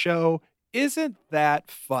this show isn't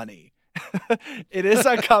that funny. It is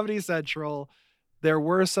on Comedy Central. There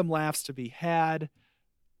were some laughs to be had.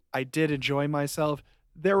 I did enjoy myself.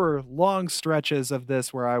 There were long stretches of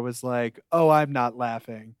this where I was like, oh, I'm not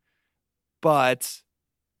laughing. But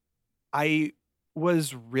I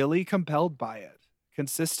was really compelled by it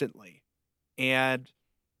consistently. And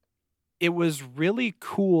it was really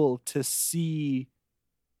cool to see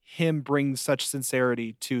him bring such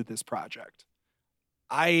sincerity to this project.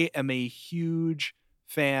 I am a huge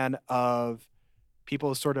fan of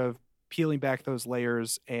people sort of peeling back those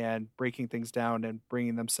layers and breaking things down and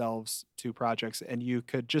bringing themselves to projects. And you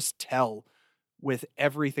could just tell with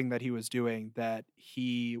everything that he was doing that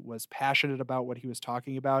he was passionate about what he was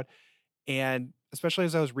talking about. And especially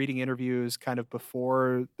as I was reading interviews kind of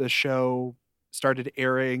before the show started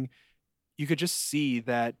airing, you could just see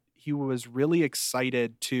that he was really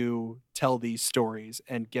excited to tell these stories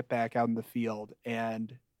and get back out in the field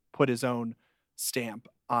and put his own stamp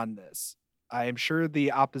on this. I am sure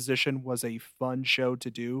the opposition was a fun show to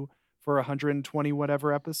do for 120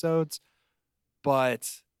 whatever episodes,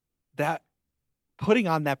 but that putting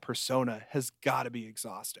on that persona has got to be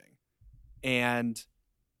exhausting. And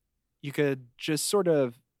you could just sort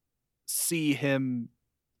of see him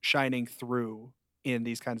shining through in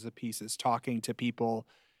these kinds of pieces, talking to people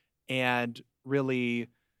and really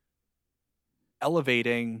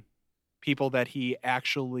elevating people that he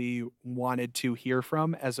actually wanted to hear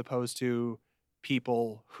from, as opposed to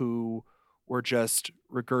people who were just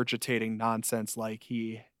regurgitating nonsense like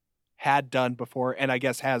he had done before, and I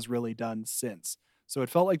guess has really done since. So it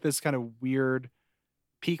felt like this kind of weird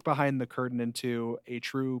peek behind the curtain into a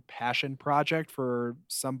true passion project for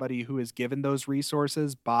somebody who is given those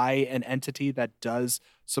resources by an entity that does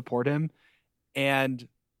support him. And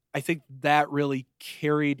I think that really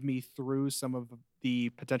carried me through some of the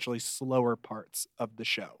potentially slower parts of the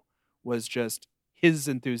show, was just his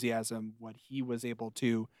enthusiasm, what he was able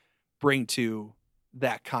to bring to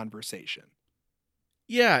that conversation.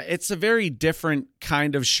 Yeah, it's a very different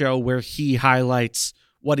kind of show where he highlights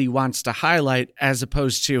what he wants to highlight as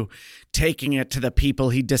opposed to taking it to the people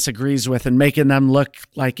he disagrees with and making them look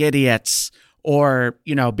like idiots, or,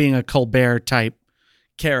 you know, being a Colbert type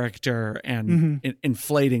character and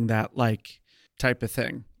inflating that like type of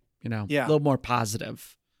thing, you know, Yeah. a little more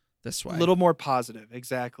positive this way. A little more positive,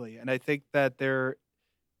 exactly. And I think that there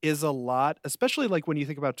is a lot, especially like when you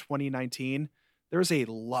think about 2019, there's a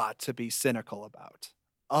lot to be cynical about.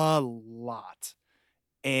 A lot.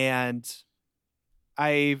 And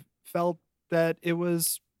I felt that it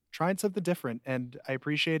was trying something different, and I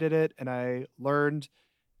appreciated it, and I learned.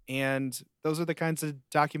 And those are the kinds of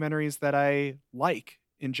documentaries that I like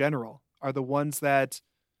in general, are the ones that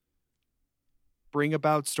bring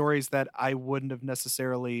about stories that I wouldn't have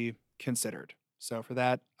necessarily considered. So for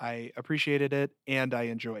that, I appreciated it and I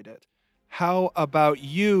enjoyed it. How about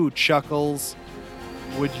you, Chuckles?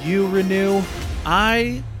 Would you renew?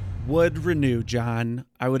 I would renew, John.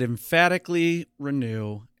 I would emphatically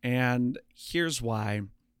renew. And here's why.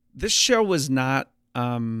 This show was not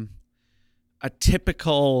a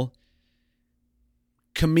typical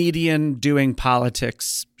comedian doing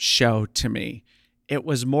politics show to me. It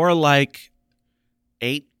was more like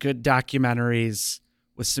 8 good documentaries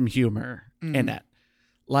with some humor in it.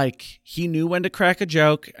 Like, he knew when to crack a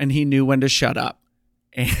joke and he knew when to shut up.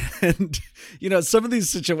 And, you know, some of these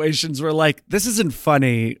situations were like, this isn't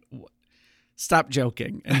funny. Stop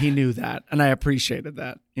joking. And he knew that. And I appreciated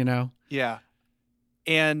that, you know? Yeah.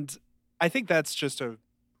 And I think that's just a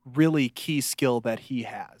really key skill that he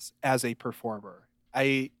has as a performer.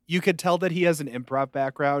 You could tell that he has an improv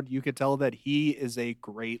background. You could tell that he is a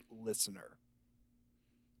great listener.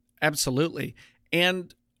 Absolutely.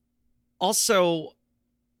 And also,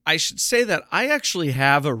 I should say that I actually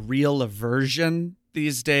have a real aversion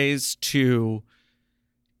these days to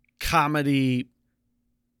comedy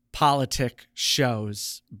politic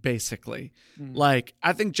shows, basically. Like,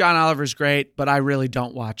 I think John Oliver's great, but I really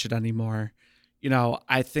don't watch it anymore. You know,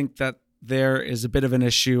 I think that there is a bit of an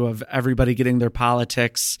issue of everybody getting their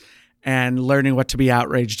politics and learning what to be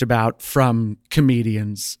outraged about from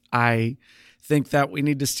comedians. I think that we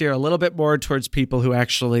need to steer a little bit more towards people who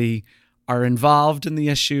actually are involved in the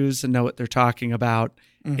issues and know what they're talking about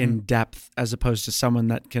in depth, as opposed to someone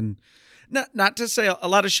that can, not to say a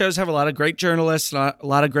lot of shows have a lot of great journalists, a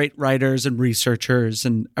lot of great writers and researchers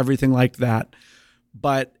and everything like that.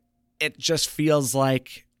 But it just feels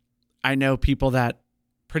like I know people that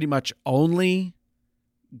pretty much only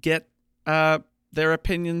get their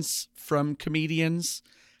opinions from comedians,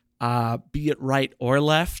 be it right or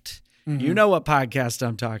left. You know what podcast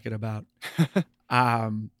I'm talking about.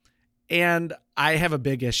 And I have a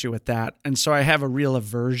big issue with that. And so I have a real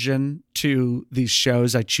aversion to these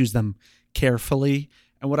shows. I choose them carefully.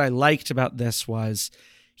 And what I liked about this was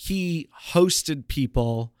he hosted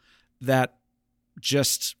people that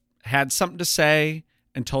just had something to say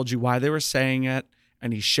and told you why they were saying it.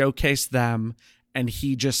 And he showcased them, and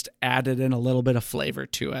he just added in a little bit of flavor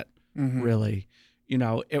to it. Really. You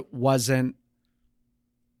know, it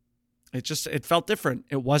felt different.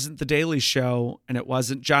 It wasn't The Daily Show, and it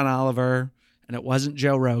wasn't John Oliver, and it wasn't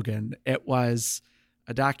Joe Rogan. It was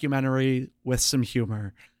a documentary with some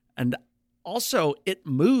humor. And also, it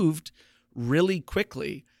moved really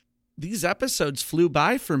quickly. These episodes flew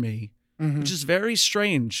by for me, which is very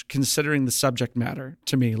strange considering the subject matter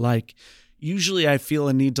to me. Like, usually I feel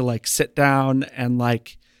a need to like sit down and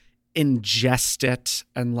like ingest it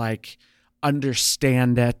and like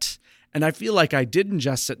understand it. And I feel like I did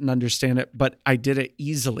ingest it and understand it, but I did it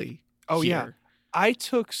easily. Oh, yeah. here. I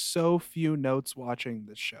took so few notes watching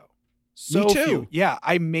this show. Me too. Few. Yeah,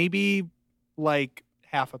 I maybe like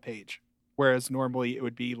half a page, whereas normally it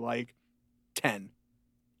would be like 10.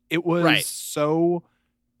 It was so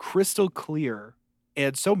crystal clear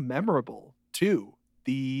and so memorable, too.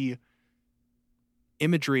 The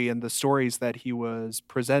imagery and the stories that he was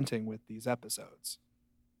presenting with these episodes.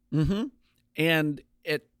 And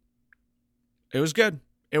it was good.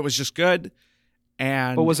 It was just good.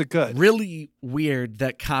 And But was it good? Really weird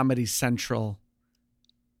that Comedy Central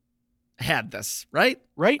had this, right?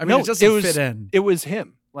 Right? I mean, No, it doesn't fit in. It was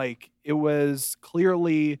him. Like, it was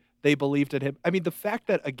clearly they believed in him. I mean, the fact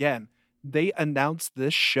that, again, they announced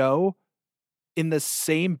this show in the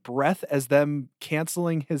same breath as them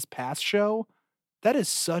canceling his past show, that is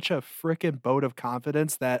such a freaking vote of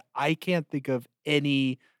confidence that I can't think of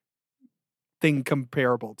anything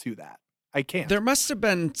comparable to that. I can't. There must have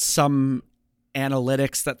been some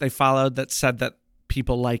analytics that they followed that said that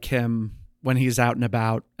people like him when he's out and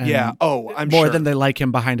about. And yeah. Oh, I'm more sure. than they like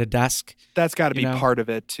him behind a desk. That's got to be you know? part of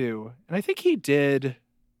it too. And I think he did.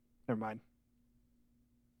 Never mind.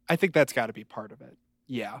 I think that's got to be part of it.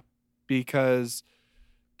 Yeah. Because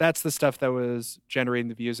that's the stuff that was generating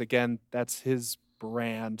the views. Again, that's his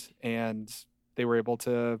brand. And they were able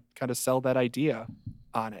to kind of sell that idea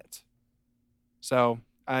on it. So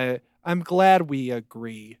I'm glad we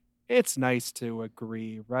agree. It's nice to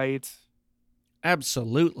agree, right?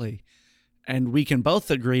 Absolutely. And we can both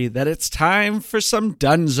agree that it's time for some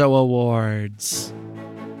Dunzo Awards.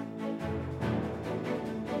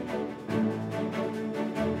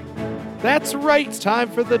 That's right. It's time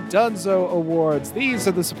for the Dunzo Awards. These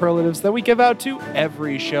are the superlatives that we give out to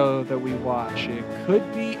every show that we watch. It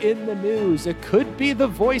could be in the news. It could be the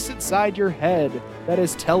voice inside your head that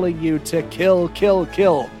is telling you to kill, kill,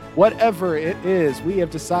 kill. Whatever it is, we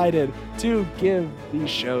have decided to give these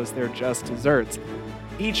shows their just desserts.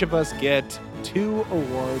 Each of us get 2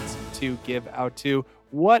 awards to give out to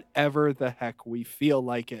whatever the heck we feel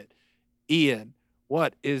like it. Ian,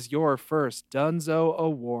 what is your first Dunzo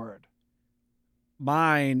Award?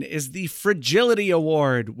 Mine is the Fragility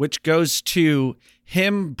Award, which goes to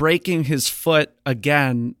him breaking his foot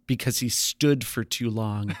again because he stood for too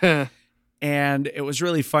long. And it was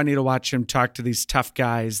really funny to watch him talk to these tough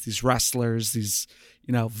guys, these wrestlers, these,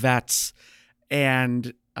 vets.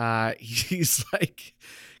 And he's like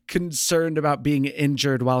concerned about being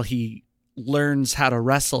injured while he learns how to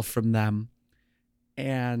wrestle from them.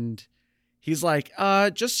 And he's like,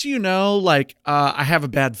 just so you know, I have a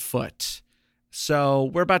bad foot. So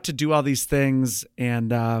we're about to do all these things.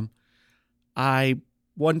 And I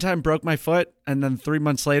one time broke my foot. And then 3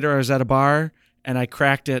 months later, I was at a bar and I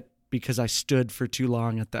cracked it because I stood for too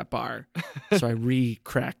long at that bar. So I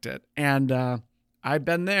re-cracked it. And I've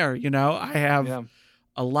been there, I have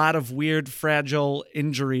a lot of weird, fragile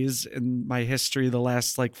injuries in my history the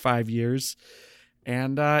last 5 years.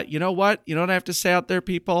 And you know what? You know what I have to say out there,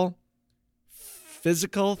 people?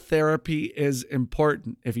 Physical therapy is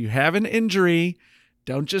important. If you have an injury,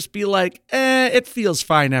 don't just be like, it feels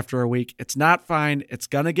fine after a week. It's not fine. It's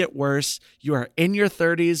going to get worse. You are in your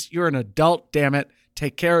 30s. You're an adult, damn it.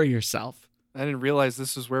 Take care of yourself. I didn't realize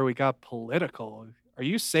this is where we got political. Are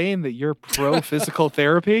you saying that you're pro physical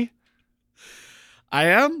therapy? I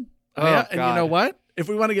am. Oh, And you God. know what? If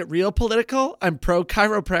we want to get real political, I'm pro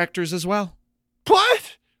chiropractors as well.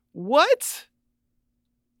 What? What?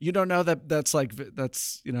 You don't know that's And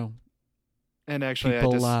actually,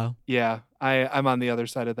 people. I'm on the other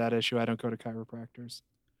side of that issue. I don't go to chiropractors.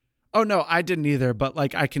 Oh no, I didn't either.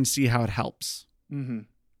 But I can see how it helps. Mm-hmm.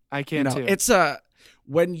 I can too. It's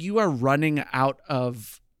when you are running out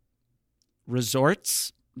of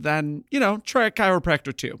resorts, then try a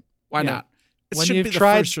chiropractor too. Why not? It When should you've be the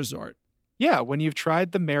tried- first resort. Yeah, when you've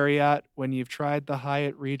tried the Marriott, when you've tried the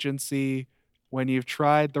Hyatt Regency, when you've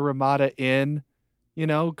tried the Ramada Inn,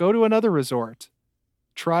 go to another resort.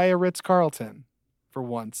 Try a Ritz-Carlton for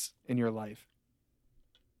once in your life.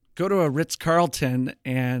 Go to a Ritz-Carlton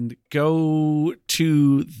and go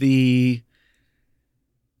to the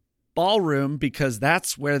ballroom because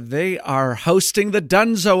that's where they are hosting the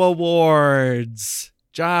Dunzo Awards.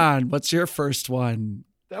 John, what's your first one?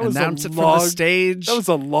 That was Announce a it long, from the stage. That was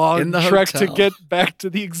a long in the trek hotel. to get back to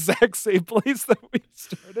the exact same place that we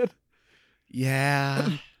started. Yeah.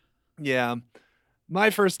 Yeah. My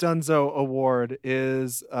first Dunzo Award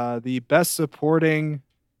is the Best Supporting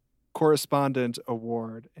Correspondent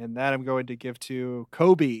Award. And that I'm going to give to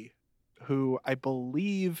Kobe, who I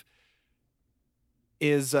believe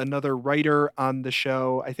is another writer on the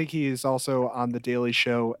show. I think he's also on The Daily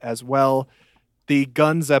Show as well. The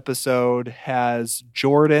Guns episode has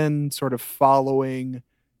Jordan sort of following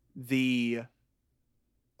the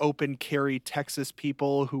open carry Texas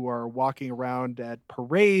people who are walking around at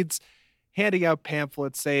parades, handing out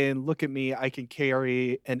pamphlets saying, look at me, I can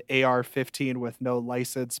carry an AR-15 with no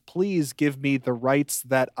license. Please give me the rights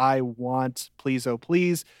that I want. Please, oh,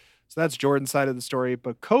 please. So that's Jordan's side of the story.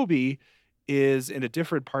 But Kobe is in a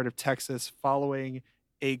different part of Texas following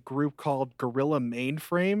a group called Guerrilla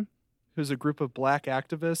Mainframe, who's a group of black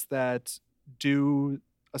activists that do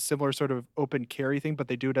a similar sort of open carry thing, but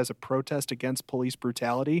they do it as a protest against police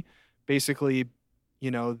brutality. Basically,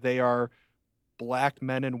 They are black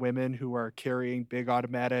men and women who are carrying big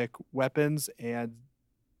automatic weapons, and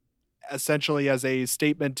essentially as a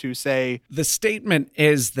statement to say, the statement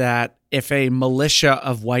is that if a militia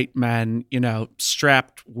of white men,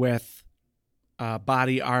 strapped with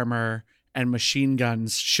body armor and machine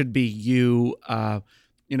guns should be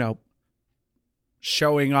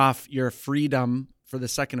showing off your freedom for the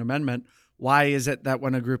Second Amendment, why is it that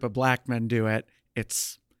when a group of black men do it,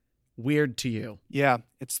 it's weird to you? yeah,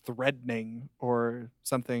 it's threatening or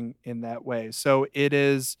something in that way. So it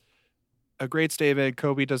is a great statement.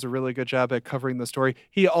 Kobe does a really good job at covering the story.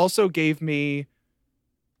 He also gave me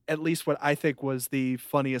at least what I think was the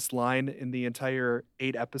funniest line in the entire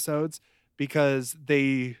 8 episodes, because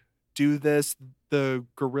they do this. The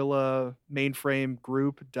guerrilla mainframe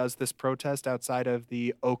group does this protest outside of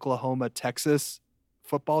the Oklahoma-Texas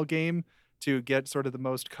football game to get sort of the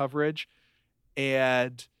most coverage.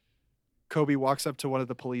 And Kobe walks up to one of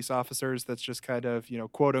the police officers that's just kind of,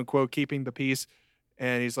 quote unquote, keeping the peace.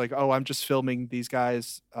 And he's like, "Oh, I'm just filming these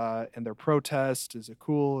guys and their protest. Is it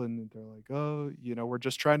cool?" And they're like, "Oh, we're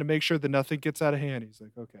just trying to make sure that nothing gets out of hand." He's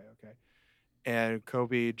like, "Okay, okay." And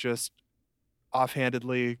Kobe just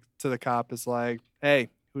offhandedly to the cop is like, "Hey,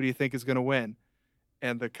 who do you think is going to win?"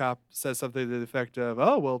 And the cop says something to the effect of,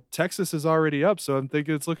 "Oh, well, Texas is already up, so I'm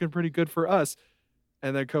thinking it's looking pretty good for us."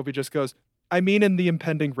 And then Kobe just goes, "I mean, in the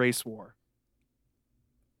impending race war,"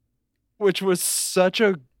 which was such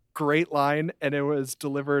a great line, and it was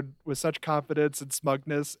delivered with such confidence and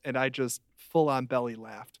smugness, and I just full on belly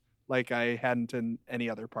laughed like I hadn't in any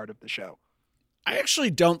other part of the show. I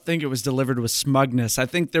actually don't think it was delivered with smugness. I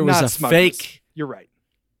think there was Not a smugness. fake, You're right.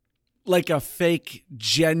 like a fake,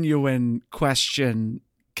 genuine question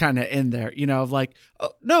kind of in there, of like,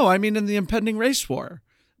 "Oh, no, I mean in the impending race war,"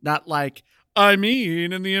 not like, "I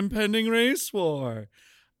mean in the impending race war."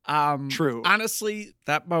 True. Honestly,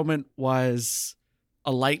 that moment was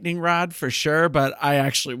a lightning rod for sure, but I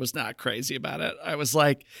actually was not crazy about it. I was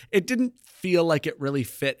like, it didn't feel like it really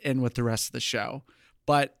fit in with the rest of the show,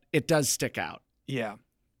 but it does stick out. Yeah.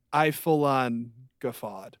 I full on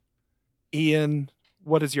guffawed. Ian,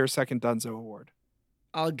 what is your second Dunzo award?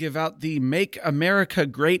 I'll give out the Make America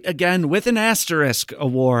Great Again with an asterisk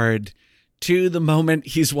award to the moment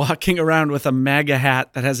he's walking around with a MAGA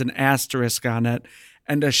hat that has an asterisk on it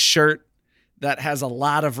and a shirt that has a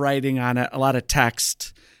lot of writing on it, a lot of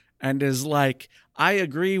text, and is like, "I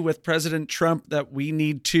agree with President Trump that we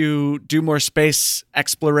need to do more space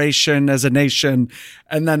exploration as a nation."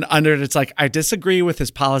 And then under it, it's like, "I disagree with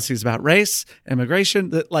his policies about race,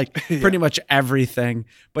 immigration," like pretty much everything.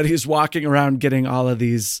 But he's walking around getting all of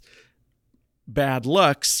these bad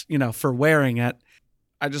looks, for wearing it.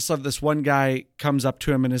 I just love this one guy comes up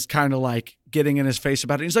to him and is kind of like getting in his face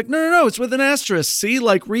about it. He's like, no, it's with an asterisk. See,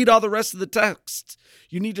 like read all the rest of the text.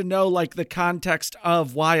 You need to know like the context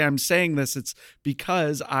of why I'm saying this. It's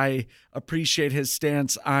because I appreciate his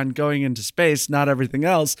stance on going into space, not everything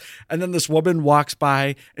else." And then this woman walks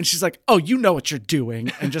by and she's like, "Oh, you know what you're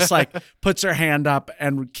doing." And just like puts her hand up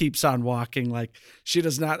and keeps on walking. Like she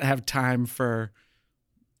does not have time for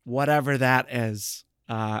whatever that is.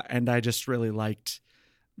 And I just really liked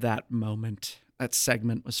that moment. That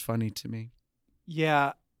segment was funny to me.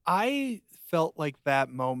 Yeah, I felt like that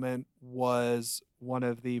moment was one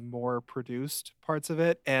of the more produced parts of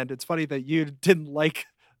it. And it's funny that you didn't like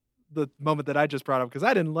the moment that I just brought up, because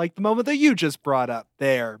I didn't like the moment that you just brought up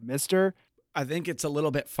there, mister. I think it's a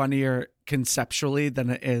little bit funnier conceptually than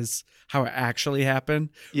it is how it actually happened.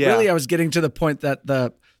 Yeah. Really, I was getting to the point that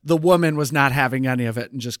the woman was not having any of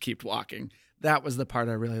it and just kept walking. That was the part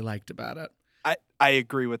I really liked about it. I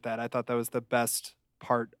agree with that. I thought that was the best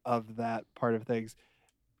part of that part of things.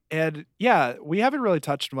 And yeah, we haven't really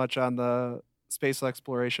touched much on the space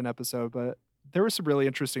exploration episode, but there were some really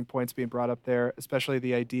interesting points being brought up there, especially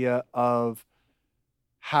the idea of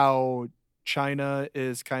how China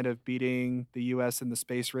is kind of beating the US in the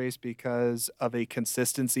space race because of a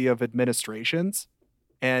consistency of administrations.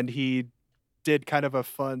 And he did kind of a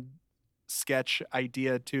fun sketch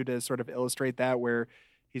idea too to sort of illustrate that, where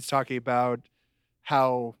he's talking about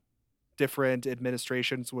how different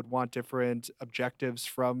administrations would want different objectives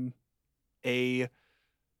from a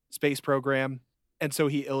space program. And so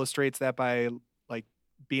he illustrates that by like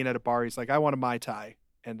being at a bar. He's like, "I want a Mai Tai."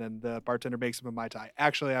 And then the bartender makes him a Mai Tai.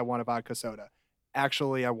 "Actually, I want a vodka soda.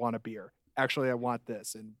 Actually, I want a beer. Actually, I want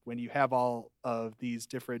this." And when you have all of these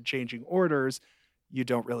different changing orders, you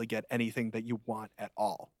don't really get anything that you want at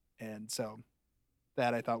all. And so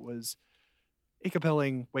that I thought was a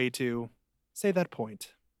compelling way to say that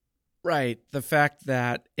point. Right. The fact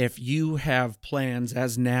that if you have plans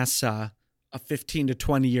as NASA, a 15 to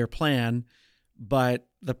 20 year plan, but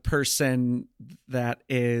the person that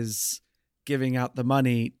is giving out the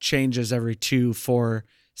money changes every 2, 4,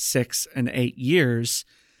 6, and 8 years,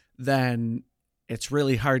 then it's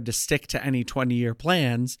really hard to stick to any 20-year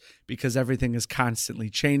plans because everything is constantly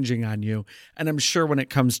changing on you. And I'm sure when it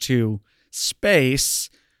comes to space,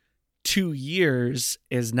 2 years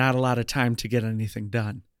is not a lot of time to get anything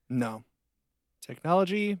done. No.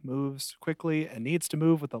 Technology moves quickly and needs to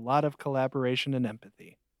move with a lot of collaboration and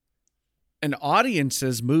empathy. And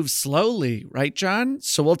audiences move slowly, right, John?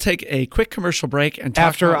 So we'll take a quick commercial break and talk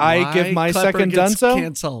After about I why give my Klepper second gets dunzo?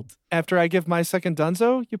 canceled. After I give my second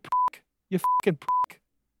dunzo, you prick. You fucking prick.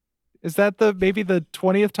 Is that maybe the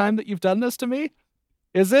 20th time that you've done this to me?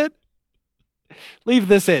 Is it? Leave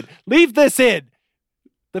this in. Leave this in.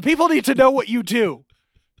 The people need to know what you do.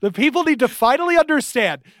 The people need to finally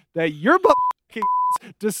understand that your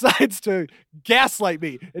decides to gaslight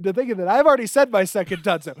me into thinking that I've already said my second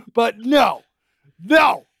dunzo. But no.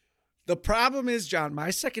 The problem is, John, my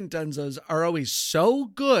second dunzos are always so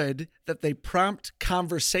good that they prompt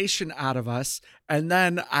conversation out of us. And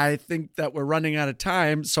then I think that we're running out of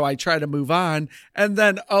time. So I try to move on. And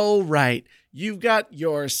then, oh, right, you've got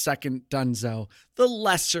your second dunzo, the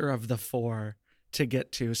lesser of the 4 to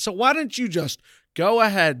get to. So why don't you just go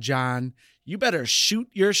ahead, John? You better shoot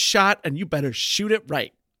your shot and you better shoot it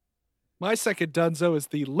right. My second dunzo is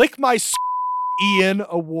the Lick My Ian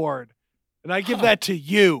Award. And I give that to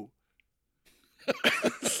you.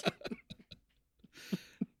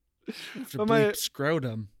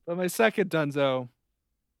 Scrotum. But my second dunzo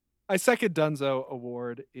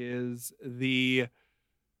award is the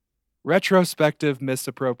Retrospective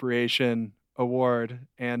Misappropriation Award.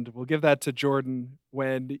 And we'll give that to Jordan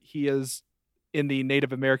when he is in the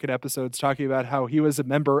Native American episodes talking about how he was a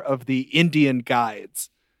member of the Indian Guides.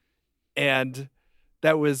 And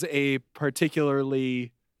that was a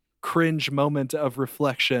particularly cringe moment of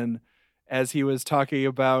reflection as he was talking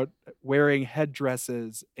about wearing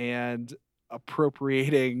headdresses and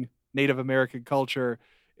appropriating Native American culture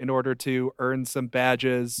in order to earn some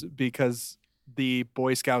badges because the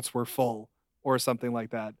Boy Scouts were full or something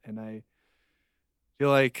like that. And I feel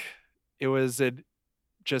like it was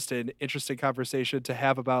just an interesting conversation to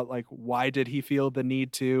have about, like, why did he feel the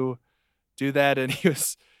need to do that? And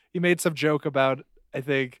he made some joke about, I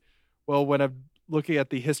think, well, when I'm looking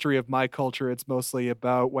at the history of my culture, it's mostly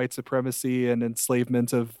about white supremacy and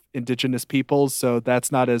enslavement of indigenous peoples. So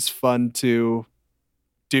that's not as fun to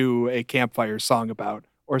do a campfire song about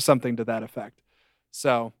or something to that effect.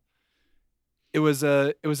 So it was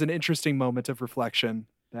an interesting moment of reflection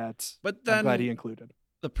that I'm glad he included.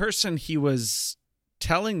 The person he was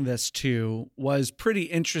telling this to was pretty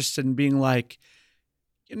interested in being like,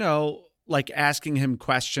 like asking him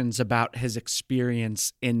questions about his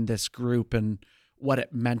experience in this group and what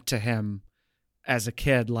it meant to him as a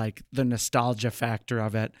kid, like the nostalgia factor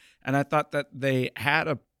of it. And I thought that they had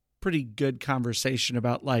a pretty good conversation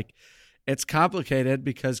about, like, it's complicated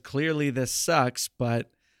because clearly this sucks,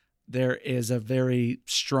 but there is a very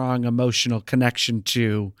strong emotional connection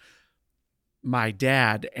to my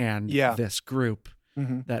dad and this group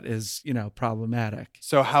that is, problematic.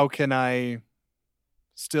 So how can I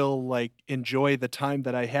still, like, enjoy the time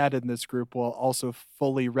that I had in this group while also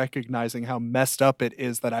fully recognizing how messed up it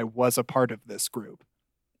is that I was a part of this group?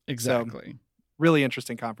 Exactly. So, really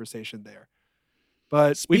interesting conversation there.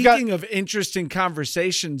 But speaking of interesting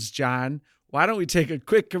conversations, John, why don't we take a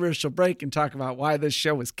quick commercial break and talk about why this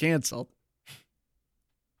show was canceled?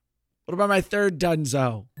 What about my third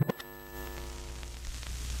dunzo?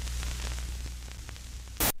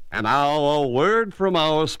 And now a word from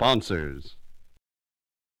our sponsors.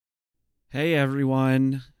 Hey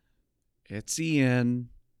everyone, it's Ian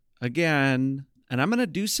again, and I'm going to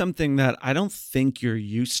do something that I don't think you're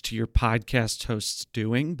used to your podcast hosts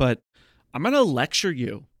doing, but I'm going to lecture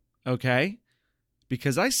you, okay?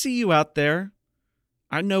 Because I see you out there.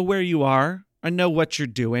 I know where you are. I know what you're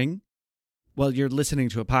doing. Well, you're listening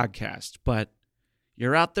to a podcast, but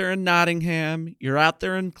you're out there in Nottingham. You're out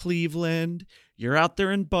there in Cleveland. You're out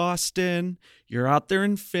there in Boston. You're out there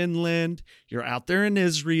in Finland. You're out there in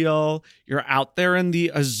Israel. You're out there in the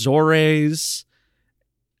Azores.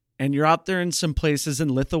 And you're out there in some places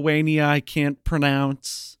in Lithuania I can't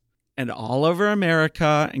pronounce. And all over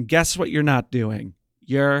America. And guess what you're not doing?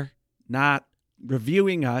 You're not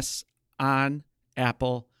reviewing us on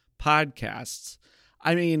Apple Podcasts.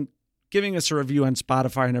 I mean, giving us a review on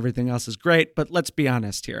Spotify and everything else is great, but let's be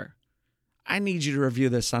honest here. I need you to review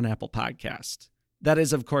this on Apple Podcast. That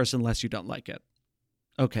is, of course, unless you don't like it.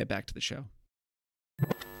 Okay, back to the show.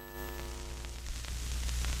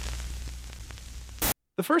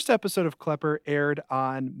 The first episode of Klepper aired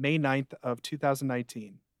on May 9th of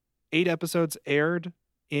 2019. 8 episodes aired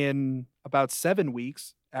in about 7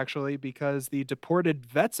 weeks, actually, because the Deported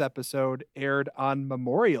Vets episode aired on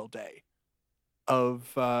Memorial Day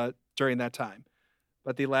of during that time.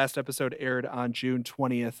 But the last episode aired on June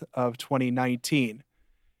 20th of 2019.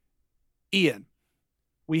 Ian,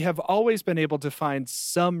 we have always been able to find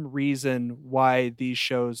some reason why these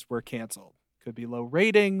shows were canceled. Could be low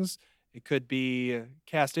ratings, it could be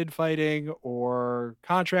cast infighting or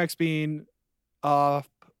contracts being off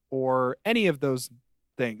or any of those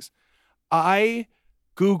things. I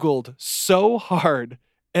Googled so hard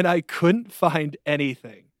and I couldn't find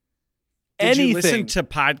anything. Did you listen to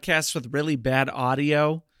podcasts with really bad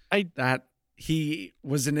audio that he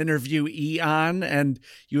was an interviewee on, and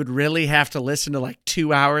you would really have to listen to like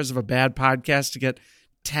 2 hours of a bad podcast to get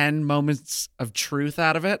 10 moments of truth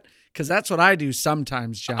out of it? Because that's what I do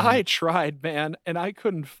sometimes, John. I tried, man, and I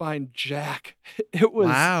couldn't find jack. It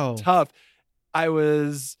was tough.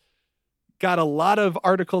 Got a lot of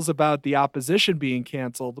articles about the opposition being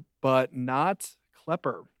canceled, but not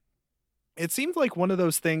Klepper. It seemed like one of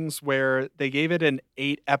those things where they gave it an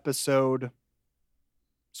 8-episode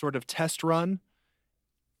sort of test run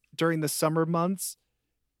during the summer months.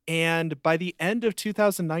 And by the end of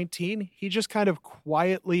 2019, he just kind of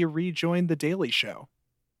quietly rejoined The Daily Show.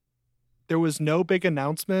 There was no big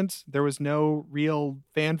announcement. There was no real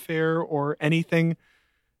fanfare or anything.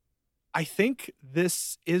 I think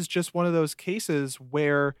this is just one of those cases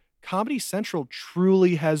where Comedy Central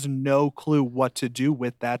truly has no clue what to do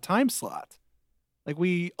with that time slot. Like,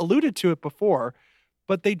 we alluded to it before,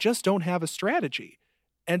 but they just don't have a strategy.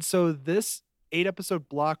 And so this 8-episode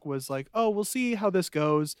block was like, oh, we'll see how this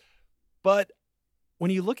goes. But when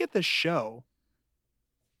you look at this show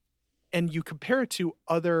and you compare it to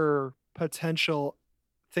other potential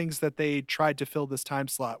things that they tried to fill this time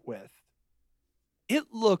slot with, it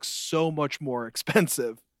looks so much more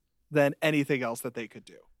expensive than anything else that they could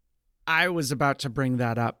do. I was about to bring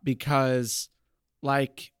that up because,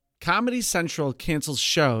 like, Comedy Central cancels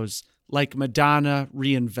shows like Madonna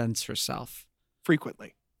reinvents herself.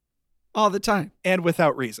 Frequently. All the time. And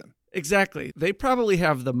without reason. Exactly. They probably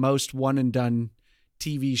have the most one-and-done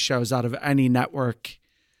TV shows out of any network.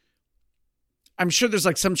 I'm sure there's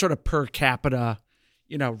like some sort of per capita,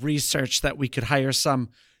 research that we could hire some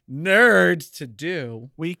nerd to do.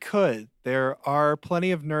 We could. There are plenty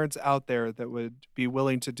of nerds out there that would be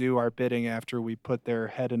willing to do our bidding after we put their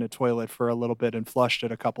head in a toilet for a little bit and flushed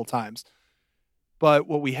it a couple times. But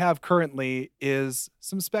what we have currently is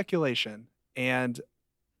some speculation. And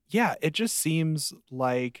yeah, it just seems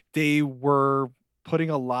like they were putting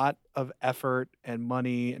a lot of effort and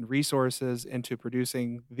money and resources into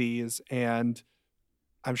producing these, and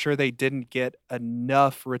I'm sure they didn't get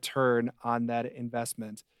enough return on that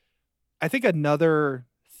investment. I think another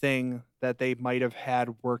thing that they might have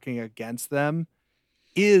had working against them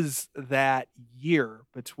is that year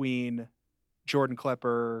between Jordan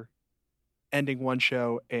Klepper ending one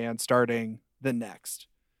show and starting the next.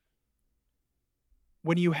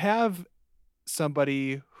 When you have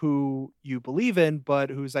somebody who you believe in,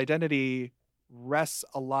 but whose identity rests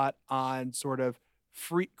a lot on sort of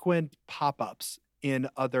frequent pop-ups in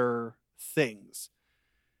other things,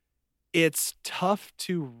 it's tough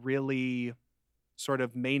to really sort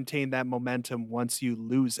of maintain that momentum once you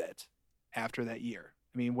lose it after that year.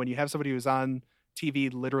 I mean, when you have somebody who's on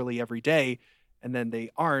TV literally every day and then they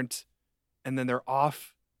aren't, and then they're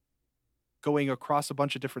off going across a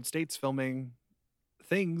bunch of different states filming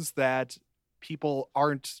things that people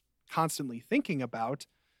aren't constantly thinking about,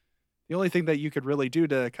 the only thing that you could really do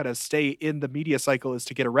to kind of stay in the media cycle is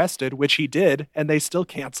to get arrested, which he did, and they still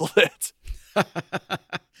canceled it.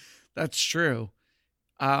 That's true.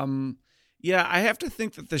 Yeah, I have to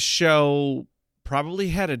think that the show probably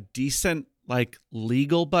had a decent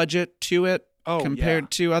legal budget to it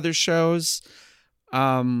compared to other shows.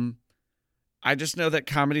 I just know that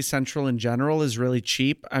Comedy Central in general is really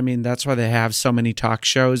cheap. I mean, that's why they have so many talk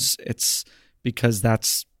shows. It's because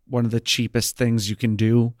that's one of the cheapest things you can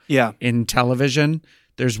do in television.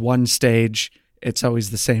 There's one stage. It's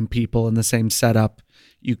always the same people and the same setup.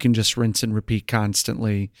 You can just rinse and repeat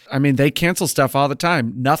constantly. I mean, they cancel stuff all the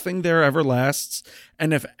time. Nothing there ever lasts.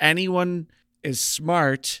 And if anyone is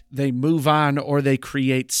smart, they move on or they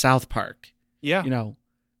create South Park. Yeah.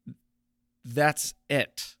 That's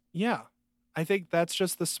it. Yeah. I think that's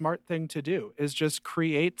just the smart thing to do, is just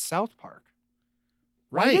create South Park.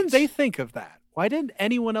 Right. Why didn't they think of that? Why didn't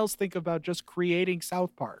anyone else think about just creating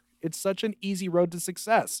South Park? It's such an easy road to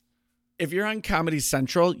success. If you're on Comedy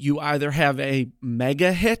Central, you either have a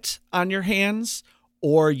mega hit on your hands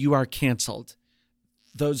or you are canceled.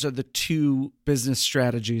 those are the two business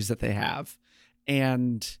strategies that they have.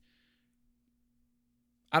 And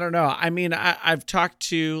I don't know. I mean, I've talked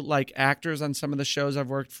to like actors on some of the shows I've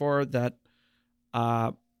worked for that,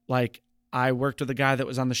 like I worked with a guy that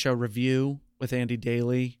was on the show Review with Andy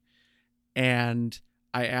Daly, and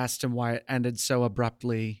I asked him why it ended so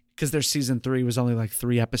abruptly because their season 3 was only like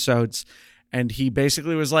 3 episodes. And he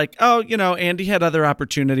basically was like, oh, Andy had other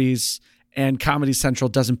opportunities and Comedy Central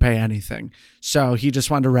doesn't pay anything. So he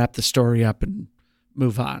just wanted to wrap the story up and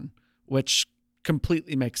move on, which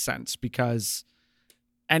completely makes sense because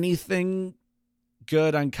anything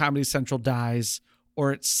good on Comedy Central dies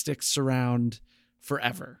or it sticks around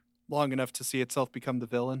forever. Long enough to see itself become the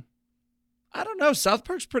villain. I don't know. South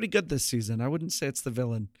Park's pretty good this season. I wouldn't say it's the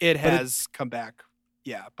villain. It has come back.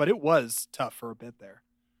 Yeah, but it was tough for a bit there.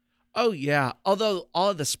 Oh, yeah. Although all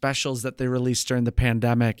of the specials that they released during the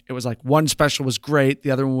pandemic, it was like one special was great,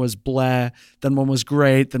 the other one was blah, then one was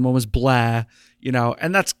great, then one was blah,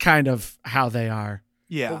 and that's kind of how they are.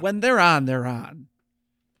 Yeah. But when they're on, they're on.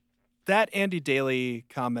 That Andy Daly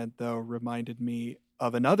comment, though, reminded me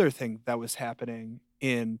of another thing that was happening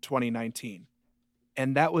in 2019.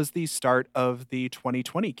 And that was the start of the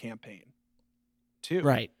 2020 campaign, too.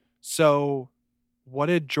 Right. So what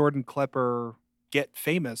did Jordan Klepper get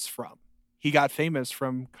famous from? He got famous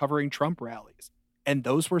from covering Trump rallies. And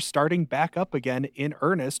those were starting back up again in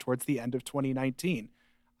earnest towards the end of 2019.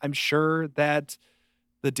 I'm sure that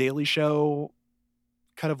The Daily Show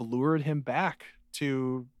kind of lured him back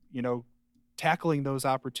to, tackling those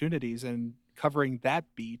opportunities and covering that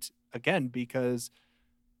beat again, because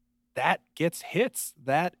that gets hits.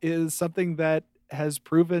 That is something that has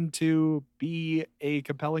proven to be a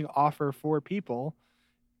compelling offer for people.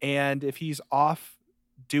 And if he's off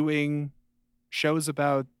doing shows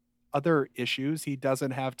about other issues, he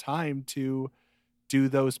doesn't have time to do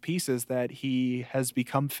those pieces that he has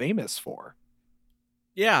become famous for.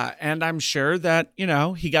 Yeah, and I'm sure that,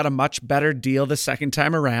 he got a much better deal the second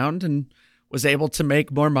time around and was able to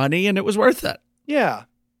make more money, and it was worth it. Yeah.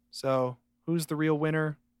 So who's the real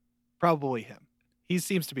winner? Probably him. He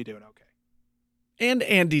seems to be doing okay. And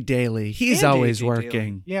Andy Daly. He's And always Andy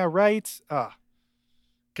working. Daly. Yeah, right.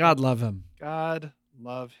 God love him. God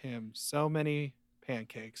love him. So many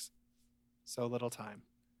pancakes. So little time.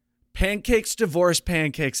 Pancakes, Divorce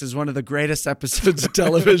Pancakes is one of the greatest episodes of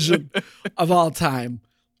television of all time.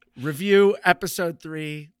 Review episode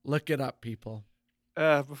 3. Look it up, people.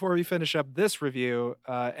 Before we finish up this review,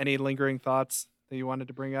 any lingering thoughts that you wanted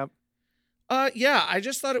to bring up? Yeah, I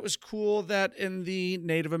just thought it was cool that in the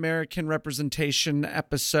Native American representation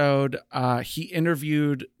episode, he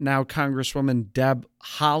interviewed now Congresswoman Deb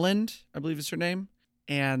Haaland, I believe is her name.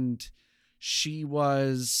 And she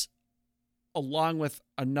was, along with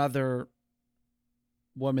another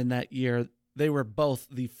woman that year, they were both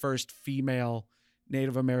the first female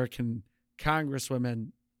Native American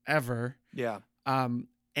congresswomen ever. Yeah.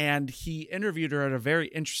 And he interviewed her at a very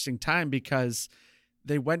interesting time because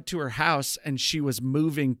they went to her house and she was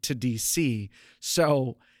moving to DC.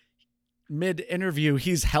 So mid-interview,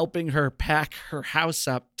 he's helping her pack her house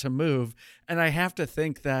up to move. And I have to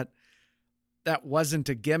think that that wasn't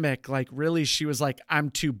a gimmick. Like, really, she was like, I'm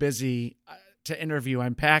too busy to interview.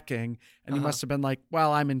 I'm packing. And he must have been like,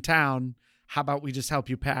 well, I'm in town. How about we just help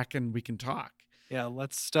you pack and we can talk? Yeah,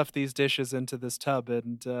 let's stuff these dishes into this tub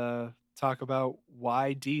and talk about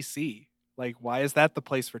why DC. Like, why is that the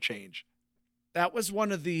place for change? That was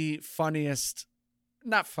one of the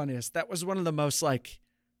not funniest. That was one of the most like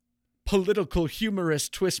political humorous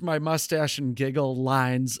twist my mustache and giggle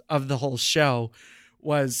lines of the whole show.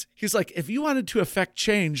 Was he's like, if you wanted to affect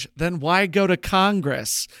change, then why go to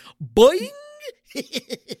Congress? Boing!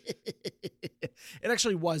 It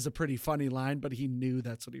actually was a pretty funny line, but he knew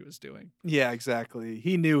that's what he was doing. Yeah, exactly.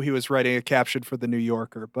 He knew he was writing a caption for the New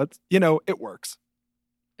Yorker, but it works.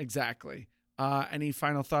 Exactly. Any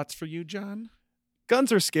final thoughts for you, John?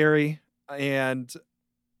 Guns are scary, and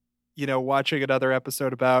watching another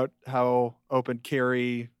episode about how open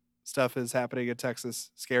carry stuff is happening in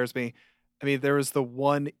Texas scares me. I mean, there was the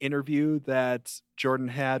one interview that Jordan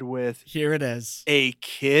had with Here it is. a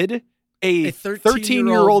kid, a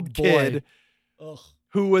 13-year-old 13-year-old kid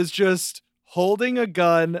who was just holding a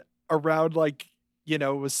gun around,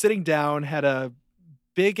 was sitting down, had a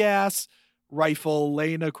big ass rifle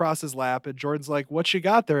laying across his lap, and Jordan's like, what you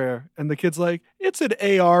got there? And the kid's like, it's an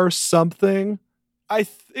AR something. I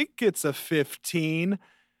think it's a 15.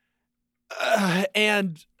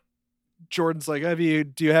 And Jordan's like,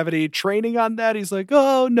 do you have any training on that? He's like,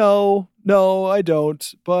 oh, no, I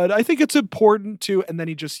don't. But I think it's important to, and then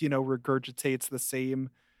he just, regurgitates the same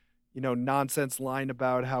nonsense line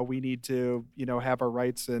about how we need to, have our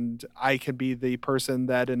rights and I can be the person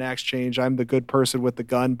that enacts change. I'm the good person with the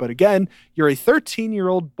gun. But again, you're a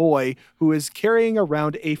 13-year-old boy who is carrying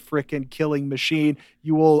around a frickin' killing machine.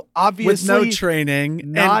 You will obviously with no training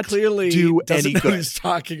not and clearly do doesn't any know good. what he's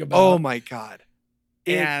talking about. Oh my God.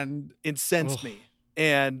 It And incensed me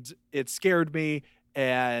and it scared me.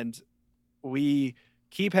 And we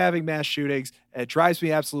keep having mass shootings. It drives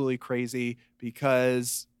me absolutely crazy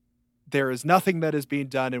because there is nothing that is being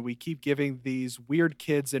done, and we keep giving these weird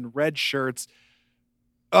kids in red shirts.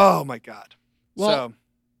 Oh my God. Well,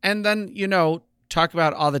 and then, talk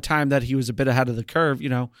about all the time that he was a bit ahead of the curve.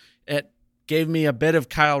 It gave me a bit of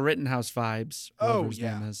Kyle Rittenhouse vibes. Oh, his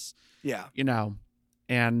yeah. name is, Yeah.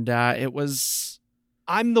 And it was.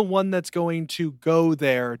 I'm the one that's going to go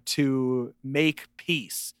there to make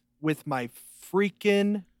peace with my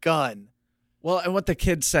freaking gun. Well, and what the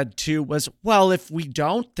kid said too was, well, if we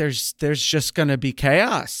don't, there's just going to be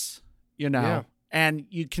chaos, Yeah. And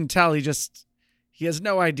you can tell he has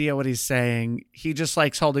no idea what he's saying. He just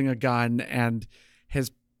likes holding a gun, and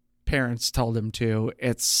his parents told him to.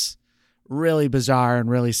 It's really bizarre and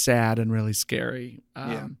really sad and really scary.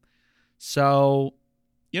 So,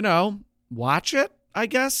 watch it, I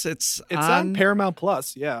guess. It's on Paramount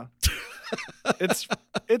Plus. Yeah.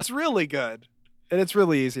 It's really good, and it's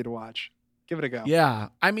really easy to watch. Give it a go. Yeah.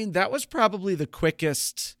 I mean, that was probably the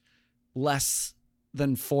quickest, less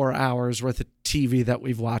than 4 hours worth of TV that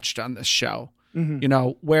we've watched on this show. Mm-hmm.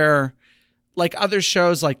 Where like other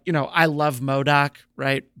shows, like, I love MODOK,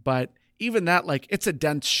 right? But even that, like, it's a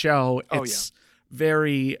dense show. It's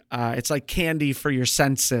very, it's like candy for your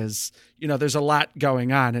senses. There's a lot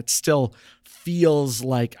going on. It still feels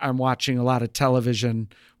like I'm watching a lot of television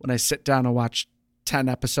when I sit down and watch 10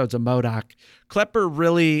 episodes of MODOK. Klepper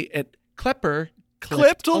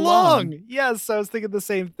clipped along. Yes, I was thinking the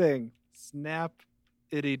same thing.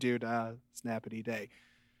 Snap-itty doo-dah, snappity day.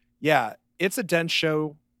 Yeah, it's a dense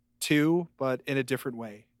show too, but in a different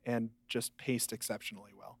way and just paced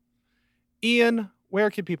exceptionally well. Ian,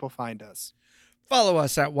 where can people find us? Follow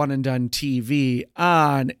us at One and Done TV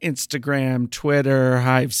on Instagram, Twitter,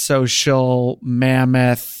 Hive Social,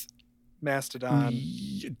 Mammoth. Mastodon.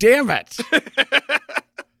 Damn it.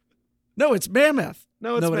 No, it's Mammoth.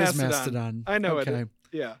 No, it's Mastodon. It is Mastodon. I know okay. it.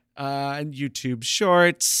 Yeah. And YouTube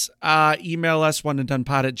Shorts. Email us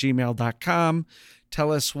oneanddonepod@gmail.com.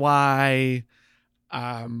 Tell us why,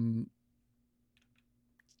 Klepper's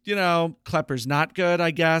not good, I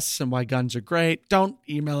guess, and why guns are great. Don't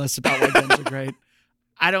email us about why guns are great.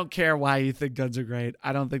 I don't care why you think guns are great.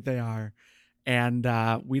 I don't think they are. And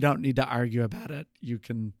we don't need to argue about it. You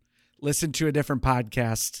can listen to a different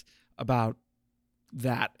podcast about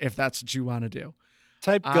that if that's what you want to do.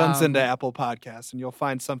 Type guns into Apple Podcasts and you'll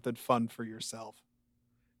find something fun for yourself.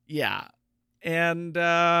 Yeah. And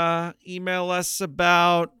email us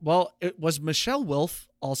about, it was Michelle Wolf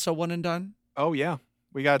also One and Done? Oh, yeah.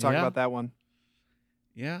 We got to talk about that one.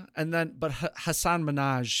 Yeah. And then, but Hassan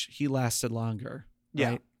Minaj, he lasted longer. Yeah.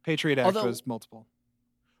 Right? Patriot Act was multiple.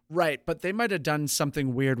 Right. But they might have done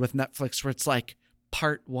something weird with Netflix where it's like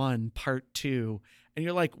part 1, part 2. And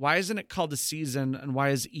you're like, why isn't it called a season? And why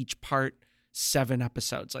is each part 7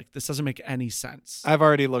 episodes? Like, this doesn't make any sense. I've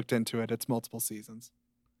already looked into it. It's multiple seasons.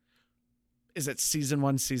 Is it season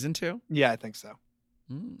 1, season 2? Yeah, I think so.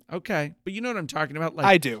 Okay. But you know what I'm talking about? Like,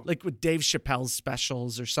 I do. Like with Dave Chappelle's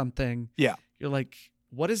specials or something. Yeah. You're like,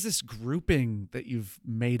 what is this grouping that you've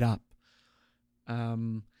made up?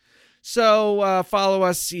 So follow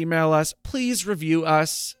us, email us. Please review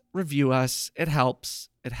us. Review us. It helps.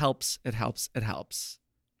 It helps. It helps. It helps.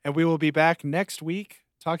 And we will be back next week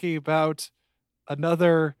talking about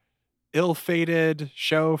another ill-fated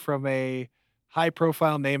show from a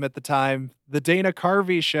high-profile name at the time, The Dana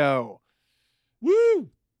Carvey Show. Woo!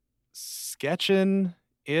 Sketching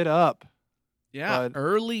it up. Yeah,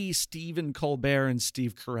 early Stephen Colbert and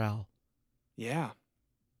Steve Carell. Yeah.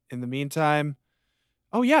 In the meantime,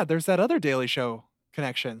 oh yeah, there's that other Daily Show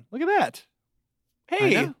connection. Look at that.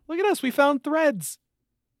 Hey, look at us. We found threads.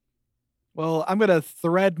 Well, I'm going to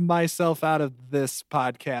thread myself out of this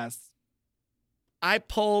podcast. I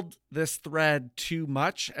pulled this thread too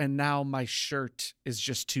much, and now my shirt is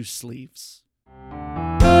just 2 sleeves.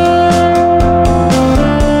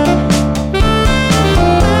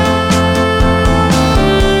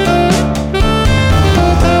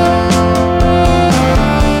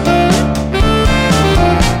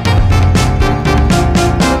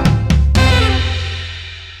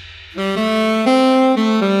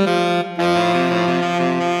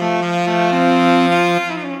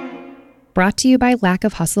 Brought to you by Lack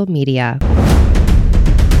of Hustle Media.